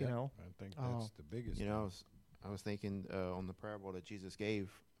 I think that's the biggest. I was thinking on the parable that Jesus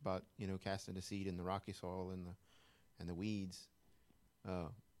gave about casting the seed in the rocky soil and the weeds.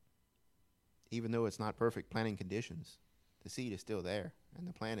 Even though it's not perfect planting conditions, the seed is still there and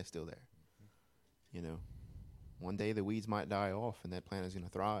the plant is still there. One day the weeds might die off and that plant is going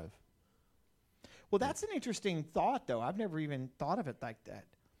to thrive. Well, that's an interesting thought, though. I've never even thought of it like that.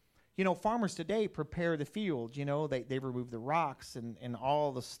 Farmers today prepare the field. They remove the rocks and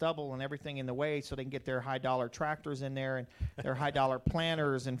all the stubble and everything in the way so they can get their high-dollar tractors in there and their high-dollar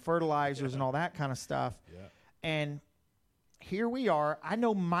planters and fertilizers and all that kind of stuff. Yeah. And here we are. I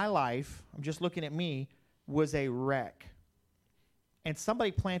know my life, I'm just looking at me, was a wreck. And somebody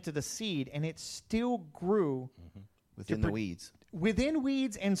planted a seed, and it still grew. Mm-hmm. Within the weeds. Within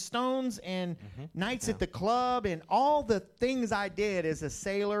weeds and stones and nights at the club and all the things I did as a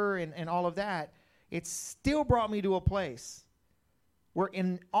sailor and all of that, it still brought me to a place where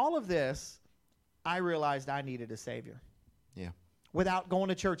in all of this, I realized I needed a Savior. Yeah. Without going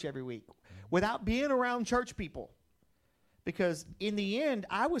to church every week, without being around church people. Because in the end,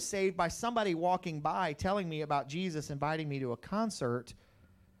 I was saved by somebody walking by telling me about Jesus, inviting me to a concert,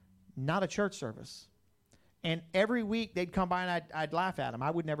 not a church service. And every week they'd come by and I'd laugh at them. I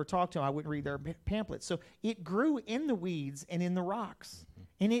would never talk to them. I wouldn't read their pamphlets. So it grew in the weeds and in the rocks.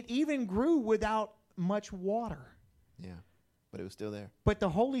 And it even grew without much water. Yeah. But it was still there. But the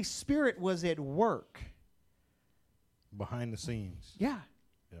Holy Spirit was at work. Behind the scenes. Yeah.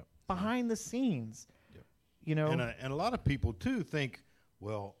 Yep. Behind the scenes. Yep. You know. And a lot of people, too, think,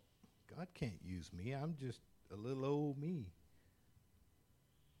 well, God can't use me. I'm just a little old me.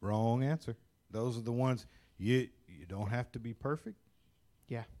 Wrong answer. Those are the ones, you don't have to be perfect.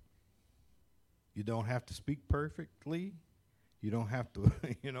 Yeah. You don't have to speak perfectly. You don't have to,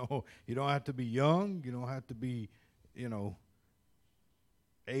 you don't have to be young. You don't have to be,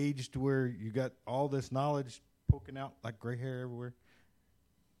 aged where you got all this knowledge poking out like gray hair everywhere.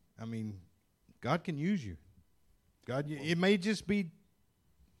 I mean, God can use you. It may just be,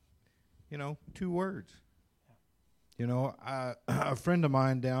 2 words. A friend of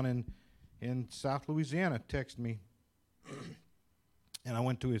mine down in South Louisiana texted me, and I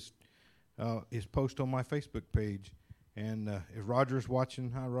went to his post on my Facebook page, and if Roger's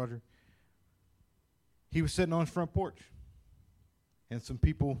watching, hi Roger, he was sitting on his front porch, and some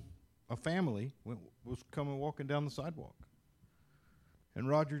people, a family, was coming walking down the sidewalk. And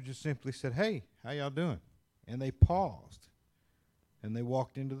Roger just simply said, "Hey, how y'all doing?" And they paused, and they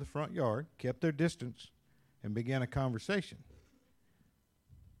walked into the front yard, kept their distance, and began a conversation.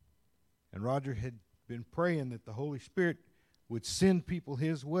 And Roger had been praying that the Holy Spirit would send people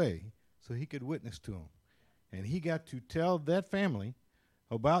his way so he could witness to them. And he got to tell that family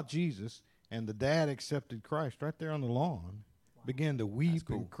about Jesus, and the dad accepted Christ right there on the lawn, began to weep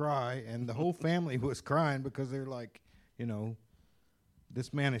and cry, and the whole family was crying because they're like,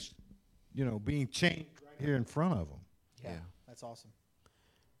 this man is, being changed right here in front of them. Yeah. That's awesome.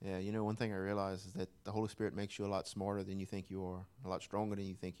 Yeah, one thing I realized is that the Holy Spirit makes you a lot smarter than you think you are, a lot stronger than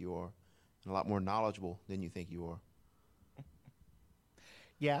you think you are, and a lot more knowledgeable than you think you are.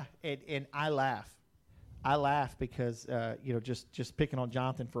 Yeah, and I laugh. I laugh because, just picking on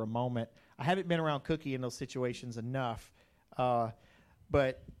Jonathan for a moment, I haven't been around Cookie in those situations enough.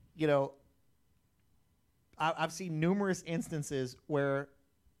 But, I've seen numerous instances where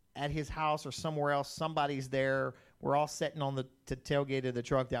at his house or somewhere else, somebody's there. We're all sitting on the tailgate of the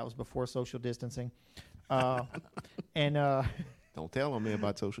truck. That was before social distancing. And don't tell on me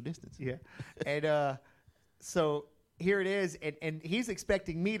about social distancing. Yeah. And so here it is. And he's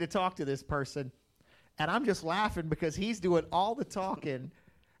expecting me to talk to this person. And I'm just laughing because he's doing all the talking.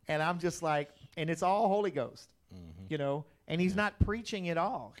 And I'm just like, and it's all Holy Ghost, and he's not preaching at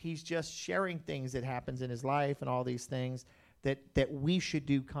all. He's just sharing things that happens in his life and all these things that we should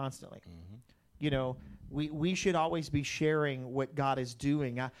do constantly. We should always be sharing what God is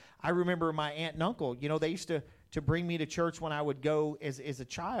doing. I remember my aunt and uncle, they used to bring me to church when I would go as a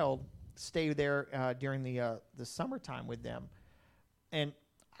child, stay there during the summertime with them. And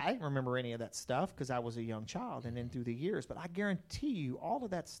I didn't remember any of that stuff because I was a young child and then through the years. But I guarantee you all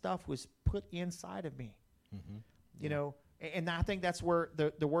of that stuff was put inside of me. Mm-hmm. And I think that's where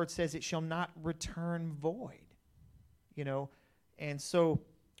the word says it shall not return void. And so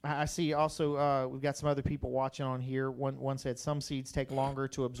I see also we've got some other people watching on here. One said some seeds take longer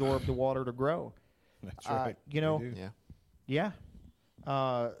to absorb the water to grow. That's right. Yeah.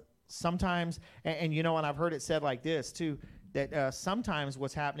 Sometimes, and and I've heard it said like this too, that sometimes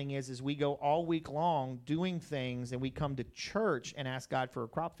what's happening is we go all week long doing things and we come to church and ask God for a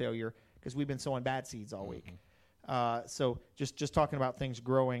crop failure because we've been sowing bad seeds all week. So just talking about things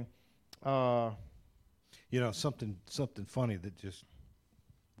growing. Something funny that just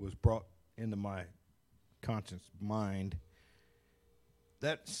was brought into my conscious mind.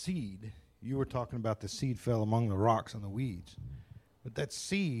 That seed, you were talking about the seed fell among the rocks and the weeds. But that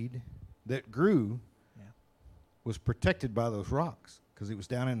seed that grew was protected by those rocks because it was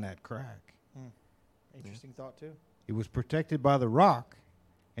down in that crack. Interesting thought, too. It was protected by the rock,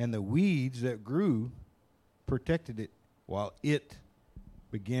 and the weeds that grew protected it while it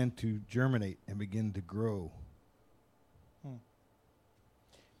began to germinate and begin to grow.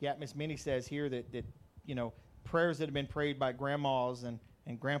 Yeah, Miss Minnie says here that prayers that have been prayed by grandmas and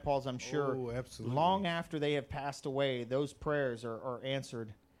grandpas, I'm sure, long after they have passed away, those prayers are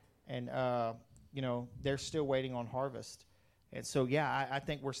answered. And, they're still waiting on harvest. And so, I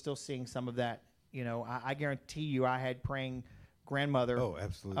think we're still seeing some of that. I guarantee you I had praying grandmother. Oh,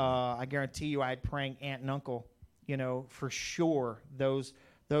 absolutely. I guarantee you I had praying aunt and uncle. for sure, those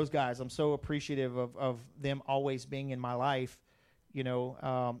guys, I'm so appreciative of them always being in my life,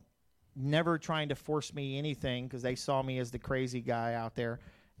 never trying to force me anything because they saw me as the crazy guy out there.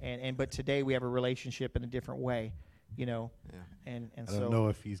 But today we have a relationship in a different way, Yeah. And I so. don't know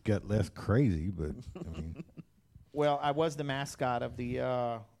if he's got less crazy, but I mean, Well, I was the mascot of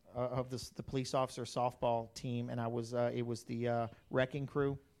the police officer softball team, and it was the wrecking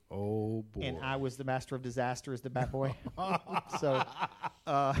crew. oh boy. And I was the master of disaster as the bat boy. So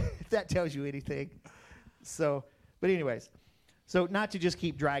if that tells you anything. So, but anyways, so not to just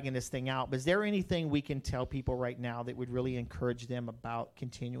keep dragging this thing out, but is there anything we can tell people right now that would really encourage them about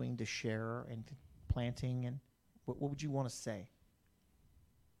continuing to share and planting? And what would you want to say?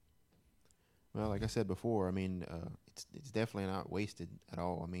 Well, like I said before, I mean, it's definitely not wasted at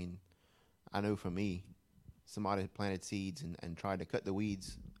all. I mean, I know for me, somebody had planted seeds and tried to cut the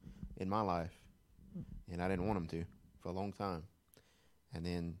weeds in my life, and I didn't want them to for a long time. And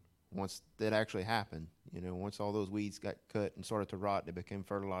then once that actually happened, once all those weeds got cut and started to rot, they became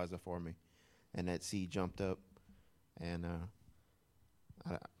fertilizer for me, and that seed jumped up. And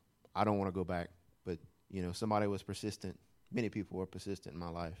I don't want to go back, but somebody was persistent. Many people were persistent in my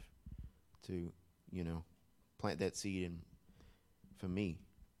life to plant that seed for me.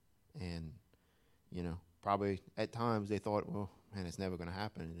 And probably at times they thought, well, man, it's never going to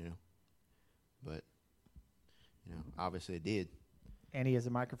happen, but obviously it did. And he has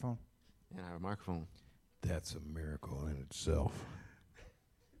a microphone. And I have a microphone. That's a miracle in itself.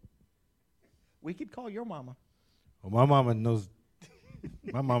 We could call your mama. Well, my mama knows.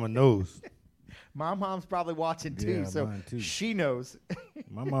 My mama knows. My mom's probably watching too, Yeah, so mine too. she knows.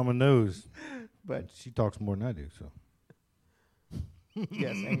 My mama knows, But she talks more than I do. So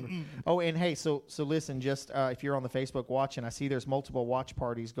yes. Oh, and hey, so listen, just if you're on the Facebook watching, I see there's multiple watch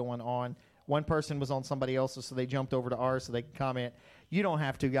parties going on. One person was on somebody else's, so they jumped over to ours so they can comment. You don't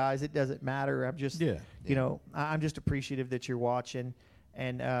have to, guys. It doesn't matter. I'm just, I'm just appreciative that you're watching.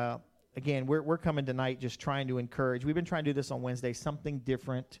 And again, we're coming tonight just trying to encourage. We've been trying to do this on Wednesday, something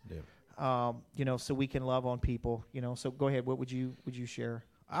different. Yeah. So we can love on people. So go ahead. What would you share?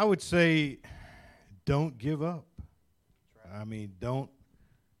 I would say, don't give up. I mean,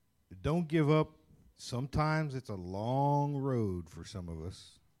 don't give up. Sometimes it's a long road for some of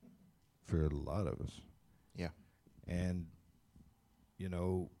us, for a lot of us. Yeah. And,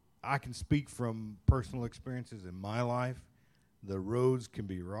 I can speak from personal experiences in my life. The roads can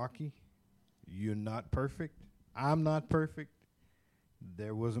be rocky. You're not perfect. I'm not perfect.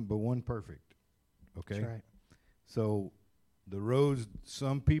 There wasn't but one perfect. Okay? That's right. So the roads,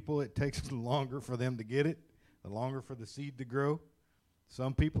 some people, it takes longer for them to get it, longer for the seed to grow.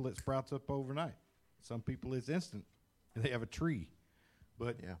 Some people, it sprouts up overnight. Some people, it's instant. They have a tree.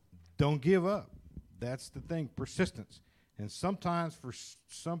 But don't give up. That's the thing, persistence. And sometimes for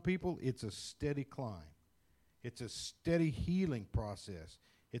some people, it's a steady climb. It's a steady healing process.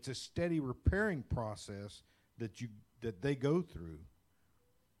 It's a steady repairing process that they go through.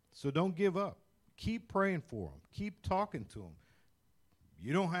 So don't give up. Keep praying for them. Keep talking to them.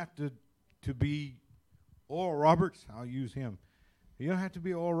 You don't have to be Oral Roberts. I'll use him. You don't have to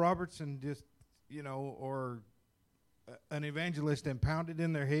be Oral Roberts and just, or an evangelist and pound it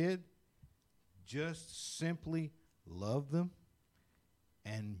in their head. Just simply love them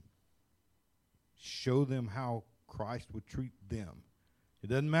and show them how Christ would treat them. It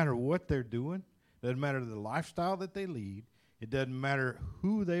doesn't matter what they're doing. It doesn't matter the lifestyle that they lead. It doesn't matter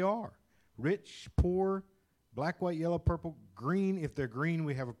who they are. Rich, poor, black, white, yellow, purple, green. If they're green,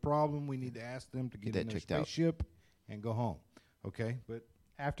 we have a problem. We need to ask them to get in their spaceship and go home. Okay? But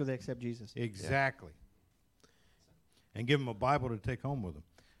after they accept Jesus. Exactly. Yeah. And give them a Bible to take home with them.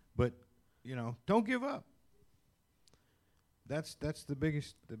 But, don't give up. That's the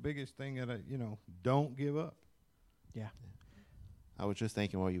biggest thing that don't give up. Yeah. I was just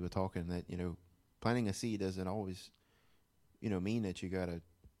thinking while you were talking that, planting a seed doesn't always, mean that you got to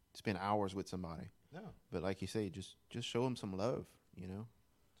spend hours with somebody. No. But like you say, just show them some love, That's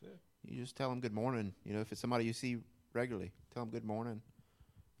it. You just tell them good morning. If it's somebody you see regularly, tell them good morning.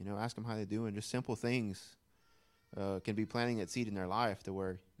 Ask them how they're doing. Just simple things can be planting that seed in their life to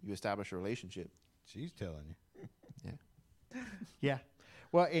where you establish a relationship. She's telling you. Yeah. Yeah.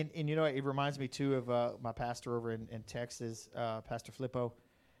 Well, and it reminds me, too, of my pastor over in Texas, Pastor Flippo.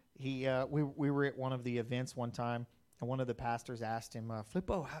 We were at one of the events one time, and one of the pastors asked him,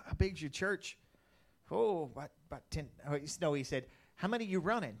 Flippo, how big's your church? Oh, about 10. No, he said, how many you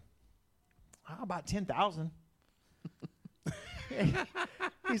running? About 10,000.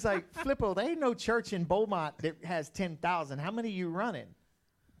 He's like, Flippo, there ain't no church in Beaumont that has 10,000. How many you running?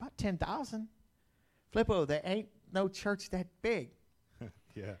 About 10,000. Flippo, there ain't no church that big.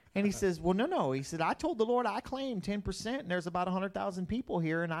 Yeah. And he says, well, no. He said, I told the Lord I claim 10%, and there's about 100,000 people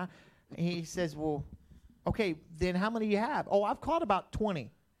here. And he says, well, okay, then how many do you have? Oh, I've caught about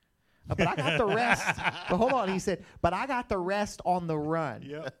 20. But I got the rest. But hold on. He said, but I got the rest on the run.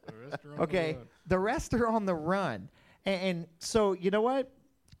 Yep. The rest are on Okay. the run. The rest are on the run. And so, you know what?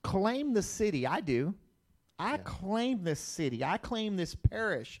 Claim the city. I do. I claim this city. I claim this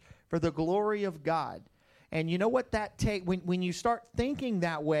parish for the glory of God. And you know what that take when you start thinking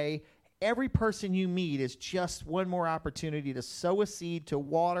that way, every person you meet is just one more opportunity to sow a seed, to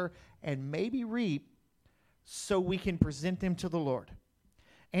water, and maybe reap so we can present them to the Lord.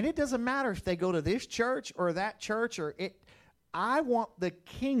 And it doesn't matter if they go to this church or that church I want the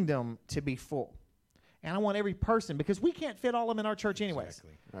kingdom to be full. And I want every person, because we can't fit all of them in our church anyways.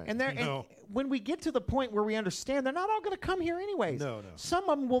 Exactly. Right. And when we get to the point where we understand they're not all going to come here anyways. No. Some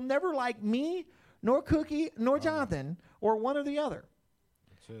of them will never like me, nor Cookie, nor Jonathan, or one or the other.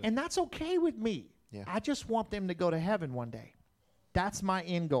 That's it. And that's okay with me. Yeah. I just want them to go to heaven one day. That's my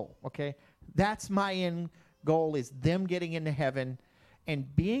end goal, okay? That's my end goal, is them getting into heaven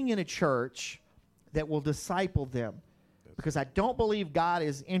and being in a church that will disciple them. Because I don't believe God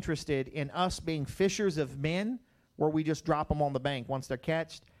is interested in us being fishers of men where we just drop them on the bank once they're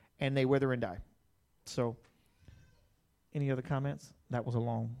catched and they wither and die. So, any other comments? That was a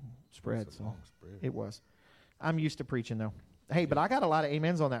long spread. It's a long spread. It was. I'm used to preaching, though. Hey, but I got a lot of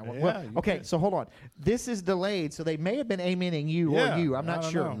amens on that one. Yeah, Well, you okay, did. so hold on. This is delayed, so they may have been amening you Yeah, or you. I'm I not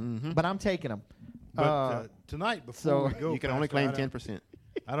don't sure. know. Mhm. But I'm taking them. But tonight, before so we go, You can only Pastor, claim 10%.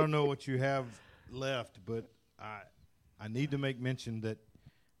 I don't know what you have left, but I need to make mention that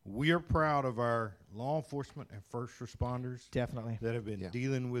we are proud of our law enforcement and first responders Definitely. that have been Yeah.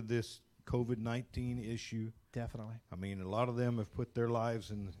 dealing with this COVID-19 issue. Definitely. I mean, a lot of them have put their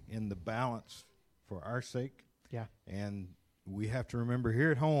lives in the balance for our sake. Yeah. And we have to remember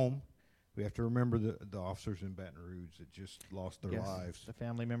here at home, we have to remember the officers in Baton Rouge that just lost their Yes. lives. The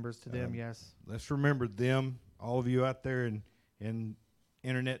family members to them, yes. Let's remember them, all of you out there in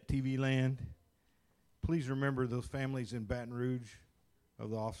internet TV land. Please remember those families in Baton Rouge of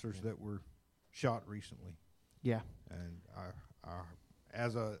the officers that were shot recently. Yeah. And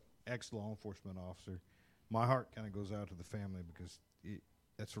as a ex-law enforcement officer, my heart kind of goes out to the family because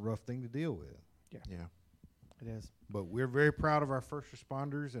that's a rough thing to deal with. Yeah. It is. But we're very proud of our first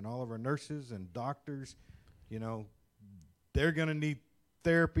responders and all of our nurses and doctors. You know, they're going to need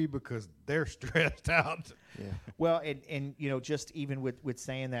therapy because they're stressed out. Yeah. Well, and you know, just even with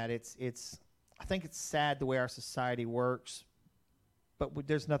saying that, it's I think it's sad the way our society works, but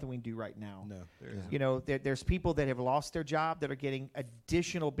there's nothing we can do right now. No, there Yeah. isn't. You know, there's people that have lost their job that are getting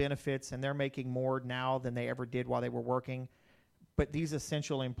additional benefits, and they're making more now than they ever did while they were working. But these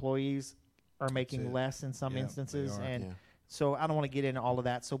essential employees are making it. less in some Yeah, they instances, are. and Yeah. so I don't want to get into all of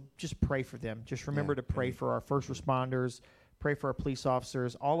that. So just pray for them. Just remember Yeah. to pray for our first responders, pray for our police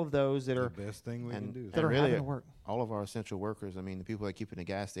officers, all of those that The are best thing we can And- do. that are really having to work. All of our essential workers, I mean, the people that keeping the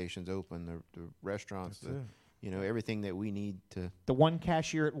gas stations open, the restaurants, That's it. you know, everything that we need to, The one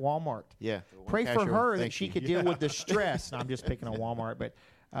cashier at Walmart. yeah. Pray for her that she could deal Yeah. with the stress. No, I'm just picking on Walmart, but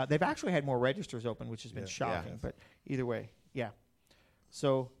they've actually had more registers open, which has been Yeah. shocking. Yeah. But either way, yeah.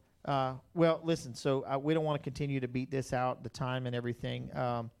 So, well, listen. So we don't want to continue to beat this out, the time and everything.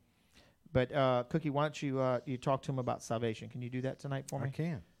 But Cookie, why don't you talk to him about salvation? Can you do that tonight for I me?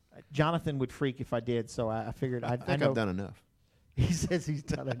 can. Jonathan would freak if I did, so I figured I think know I've done enough. He says he's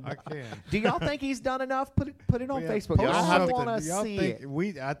done enough. I can. Do y'all think he's done enough? Put it on Yeah, Facebook. post I something. want to Y'all see think it.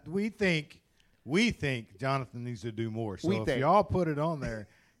 we think Jonathan needs to do more. So We if think. y'all put it on there,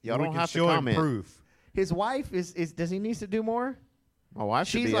 Y'all we don't can have to show him comment. proof. His wife is does he needs to do more? My wife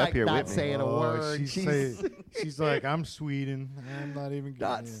should She's be like up here not with me. saying a word. She's like, I'm Sweden. I'm not even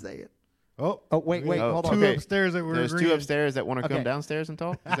Not getting in. say it. Oh, Wait, we have hold two on. Okay. upstairs that we're There's agreeing. two upstairs that want to Okay. come downstairs and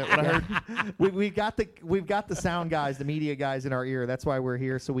talk. Is that what I heard? We've got the sound guys, the media guys in our ear. That's why we're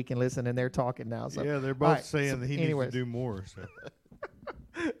here, so we can listen, and they're talking now. So Yeah, they're All both right, saying so that he needs anyways. to do more. So.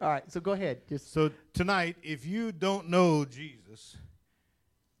 all right, so go ahead. Just So tonight, if you don't know Jesus,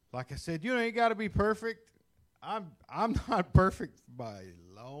 like I said, you ain't got to be perfect. I'm not perfect by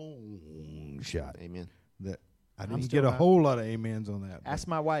a long shot. Amen. That I I'm didn't still get a not. whole lot of amens on that. ask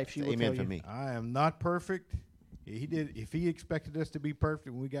my wife; she will Amen tell for you. me. I am not perfect. He did. If he expected us to be perfect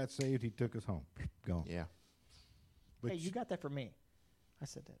when we got saved, he took us home. Gone. Yeah. Hey, you got that from me. I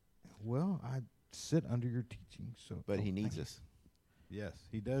said that. Well, I sit under your teaching, so. But he thank needs you. us. Yes,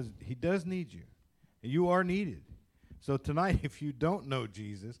 he does. He does need you. You are needed. So tonight, if you don't know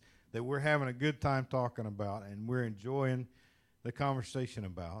Jesus, that we're having a good time talking about, and we're enjoying the conversation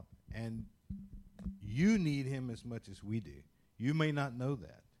about, and You need him as much as we do. You may not know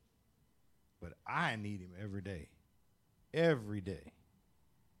that, but I need him every day. Every day.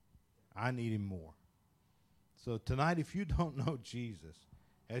 I need him more. So tonight, if you don't know Jesus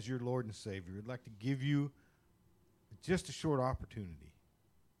as your Lord and Savior, I'd like to give you just a short opportunity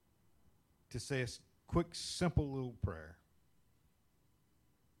to say a quick, simple little prayer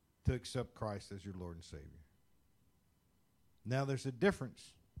to accept Christ as your Lord and Savior. Now, there's a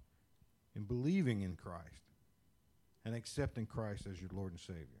difference in believing in Christ and accepting Christ as your Lord and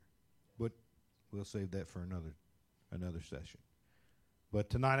Savior. But we'll save that for another session. But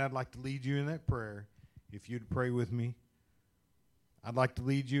tonight I'd like to lead you in that prayer. If you'd pray with me, I'd like to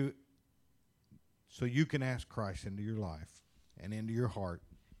lead you so you can ask Christ into your life and into your heart,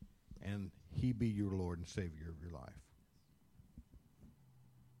 and he be your Lord and Savior of your life.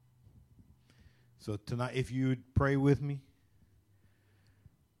 So tonight, if you would pray with me,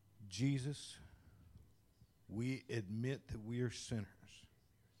 Jesus, we admit that we are sinners.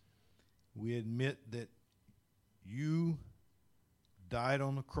 We admit that you died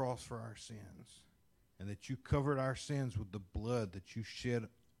on the cross for our sins, and that you covered our sins with the blood that you shed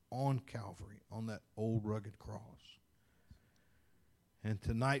on Calvary, on that old rugged cross. And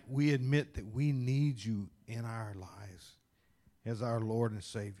tonight we admit that we need you in our lives as our Lord and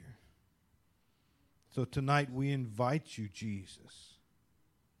Savior. So tonight we invite you, Jesus,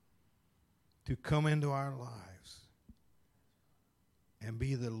 to come into our lives and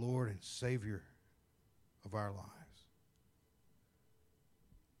be the Lord and Savior of our lives.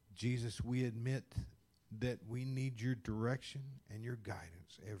 Jesus, we admit that we need your direction and your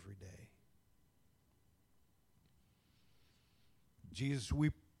guidance every day. Jesus,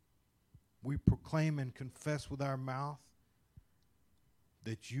 we proclaim and confess with our mouth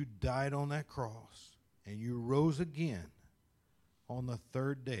that you died on that cross and you rose again on the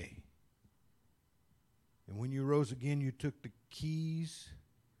third day. And when you rose again, you took the keys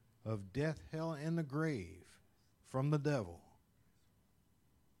of death, hell, and the grave from the devil.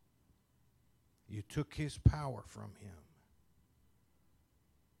 You took his power from him.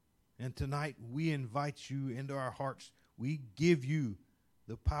 And tonight we invite you into our hearts. We give you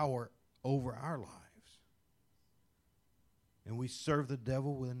the power over our lives. And we serve the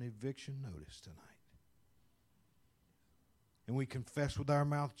devil with an eviction notice tonight. And we confess with our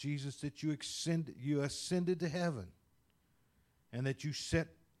mouth, Jesus, that you ascended to heaven and that you sat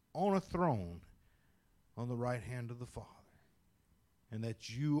on a throne on the right hand of the Father, and that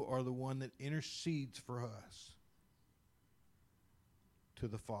you are the one that intercedes for us to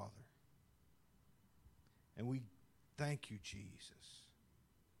the Father. And we thank you, Jesus,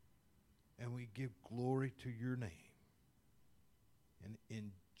 and we give glory to your name. And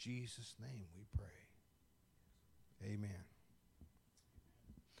in Jesus' name we pray. Amen.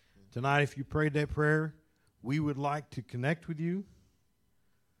 Tonight, if you prayed that prayer, we would like to connect with you.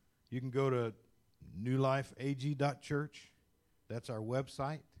 You can go to newlifeag.church. That's our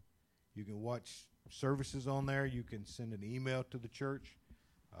website. You can watch services on there. You can send an email to the church.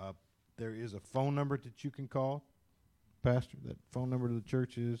 There is a phone number that you can call. Pastor, that phone number to the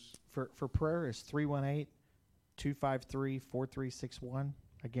church is? For prayer is 318-253-4361.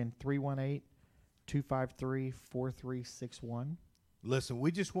 Again, 318-253-4361. Listen,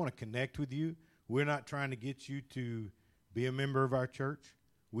 we just want to connect with you. We're not trying to get you to be a member of our church.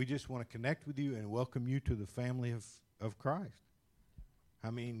 We just want to connect with you and welcome you to the family of Christ. I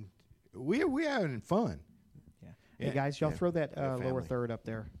mean, we're having fun. Yeah. Hey, guys, y'all throw that lower third up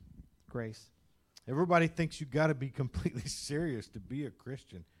there. Grace. Everybody thinks you got to be completely serious to be a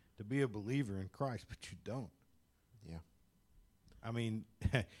Christian, to be a believer in Christ, but you don't. Yeah. I mean,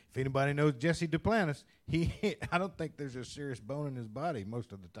 if anybody knows Jesse Duplantis, I don't think there's a serious bone in his body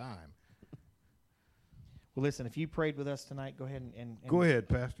most of the time. Well, listen, if you prayed with us tonight, go ahead and go ahead,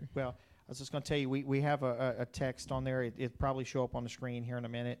 Pastor. Well, I was just going to tell you, we have a text on there. It probably show up on the screen here in a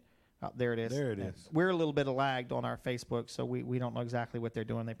minute. There it is. There it is. We're a little bit lagged on our Facebook, so we don't know exactly what they're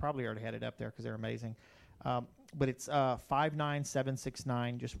doing. They probably already had it up there because they're amazing. But it's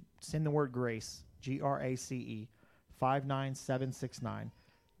 59769. Just send the word GRACE, GRACE, 59769,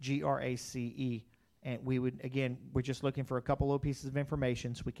 GRACE. And we're just looking for a couple little pieces of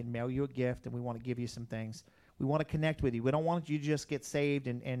information so we can mail you a gift, and we want to give you some things. We want to connect with you. We don't want you to just get saved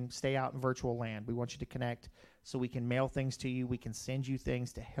and stay out in virtual land. We want you to connect so we can mail things to you. We can send you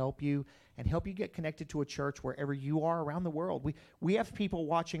things to help you and help you get connected to a church wherever you are around the world. We have people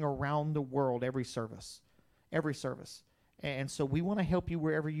watching around the world every service. And so we want to help you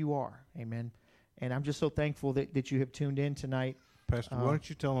wherever you are. Amen. And I'm just so thankful that you have tuned in tonight. Pastor, why don't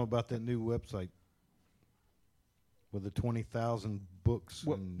you tell them about that new website? with the 20,000 books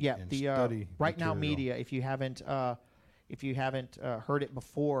and study Right Now material. Media. If you haven't heard it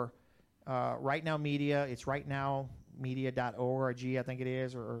before, Right Now Media. It's rightnowmedia.org. I think it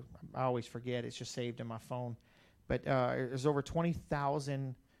is, or I always forget. It's just saved in my phone. But there's over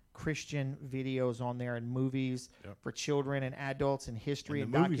 20,000 Christian videos on there and movies for children and adults and history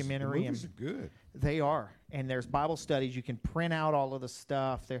and documentary. The movies are good. They are. And there's Bible studies. You can print out all of the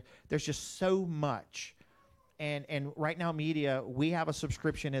stuff. There's just so much. And Right Now Media, we have a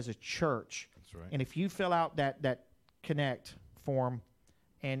subscription as a church. That's right. And if you fill out that connect form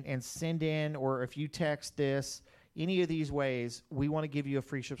and send in, or if you text this, any of these ways, we want to give you a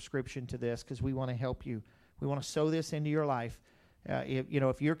free subscription to this because we want to help you. We want to sow this into your life.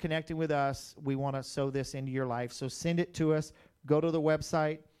 If you're connecting with us, we want to sow this into your life. So send it to us. Go to the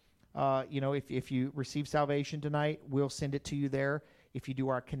website. If you receive salvation tonight, we'll send it to you there. If you do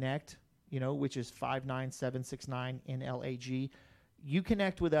our connect, which is 59769 NLAG, you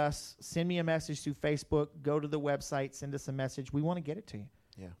connect with us. Send me a message through Facebook. Go to the website. Send us a message. We want to get it to you.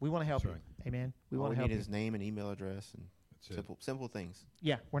 Yeah. We want to help That's you. right. Amen. We All want we to help need you. is name and email address and simple things.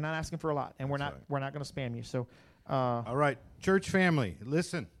 Yeah, we're not asking for a lot, and we're not going to spam you. So, all right, church family,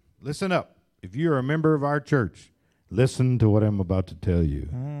 listen up. If you're a member of our church, listen to what I'm about to tell you.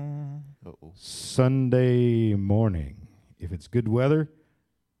 Sunday morning, if it's good weather,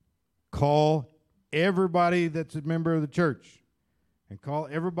 call everybody that's a member of the church and call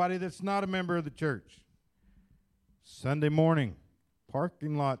everybody that's not a member of the church. Sunday morning,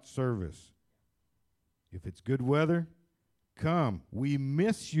 parking lot service. If it's good weather, come. We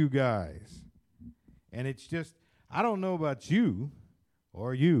miss you guys. And it's just, I don't know about you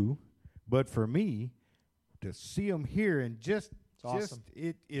or you, but for me, to see them here and awesome.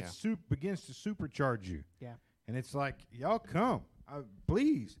 It begins to supercharge you. Yeah. And it's like, y'all come.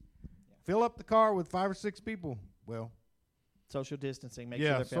 Please. Fill up the car with 5 or 6 people. Well, social distancing. Make sure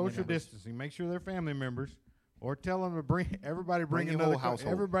they're family social members. distancing. Make sure they're family members. Or tell them to bring everybody Bring your another whole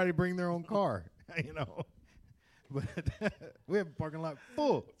household. Everybody bring their own car. But we have a parking lot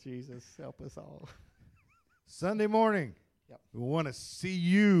full. Jesus, help us all. Sunday morning. Yep. We want to see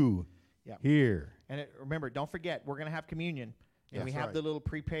you here. And remember, don't forget, we're going to have communion. And we have the little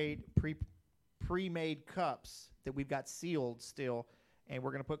pre-made cups that we've got sealed still. And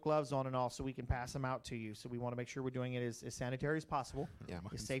we're going to put gloves on and all so we can pass them out to you. So we want to make sure we're doing it as sanitary as possible,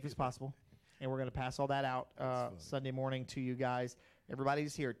 as safe as possible. And we're going to pass all that out Sunday morning to you guys.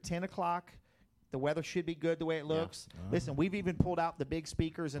 Everybody's here. 10 o'clock. The weather should be good the way it looks. Yeah. Listen, we've even pulled out the big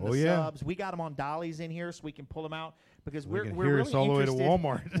speakers and the subs. We got them on dollies in here so we can pull them out because we're hear really us all the way to interested.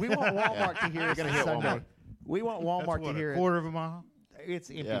 Walmart. We want Walmart to hear us Gonna hit Sunday. Walmart. We want Walmart to hear a it. quarter of a mile.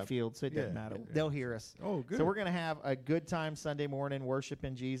 It's empty field, so it doesn't matter. They'll hear us. Oh, good. So we're going to have a good time Sunday morning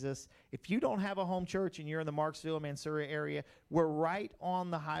worshiping Jesus. If you don't have a home church and you're in the Marksville, Mansura area, we're right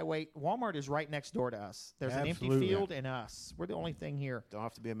on the highway. Walmart is right next door to us. There's an empty field and us. We're the only thing here. Don't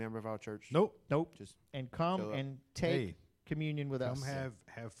have to be a member of our church. Nope. Just and come and take communion with us. Come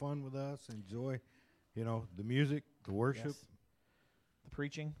have fun with us. Enjoy, the music, the worship, the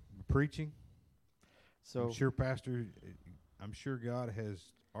preaching. So I'm sure God has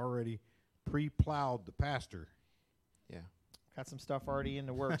already pre-plowed the pastor. Yeah. Got some stuff already in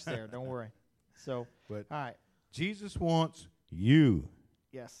the works there. Don't worry. So, but all right. Jesus wants you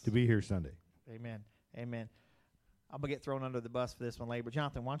to be here Sunday. Amen. Amen. I'm going to get thrown under the bus for this one later. But,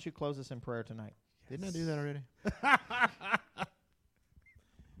 Jonathan, why don't you close us in prayer tonight? Didn't I do that already?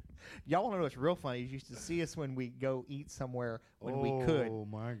 Y'all want to know what's real funny? You used to see us when we go eat somewhere when we could. Oh,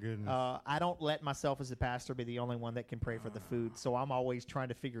 my goodness. I don't let myself as a pastor be the only one that can pray for the food. So I'm always trying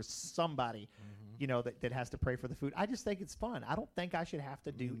to figure somebody, that has to pray for the food. I just think it's fun. I don't think I should have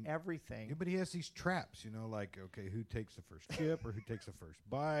to do everything. Yeah, but he has these traps, like, okay, who takes the first chip or who takes the first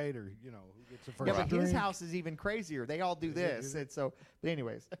bite or, who gets the first Yeah, but drink. his house is even crazier. They all do this. And so, but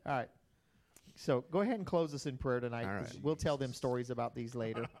anyways, all right. So go ahead and close us in prayer tonight. All right. We'll tell them stories about these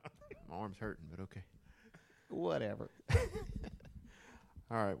later. My arm's hurting, but okay. Whatever.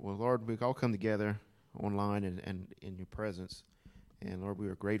 All right. Well, Lord, we all come together online and in your presence. And, Lord, we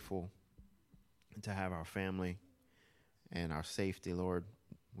are grateful to have our family and our safety, Lord.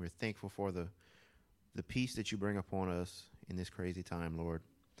 We're thankful for the peace that you bring upon us in this crazy time, Lord.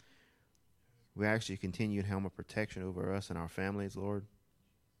 We ask you to continue to helm of protection over us and our families, Lord.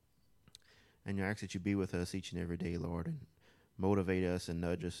 And you ask that you be with us each and every day, Lord, and motivate us and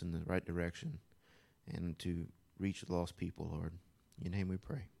nudge us in the right direction and to reach lost people, Lord. In your name we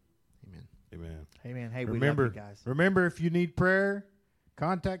pray. Amen. Amen. Amen. Hey, remember, we love you guys. Remember, if you need prayer,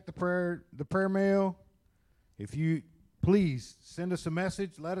 contact the prayer mail. If you please send us a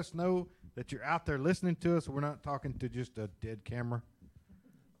message, let us know that you're out there listening to us. We're not talking to just a dead camera,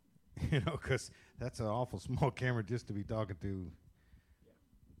 because that's an awful small camera just to be talking to.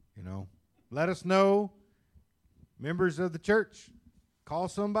 Let us know, members of the church. Call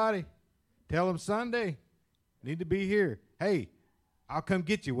somebody. Tell them Sunday. Need to be here. Hey, I'll come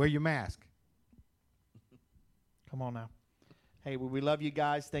get you. Wear your mask. Come on now. Hey, well, we love you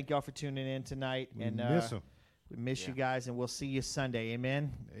guys. Thank y'all for tuning in tonight. We miss them. We miss you guys, and we'll see you Sunday.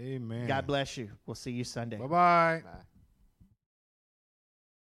 Amen? Amen. God bless you. We'll see you Sunday. Bye-bye. Bye.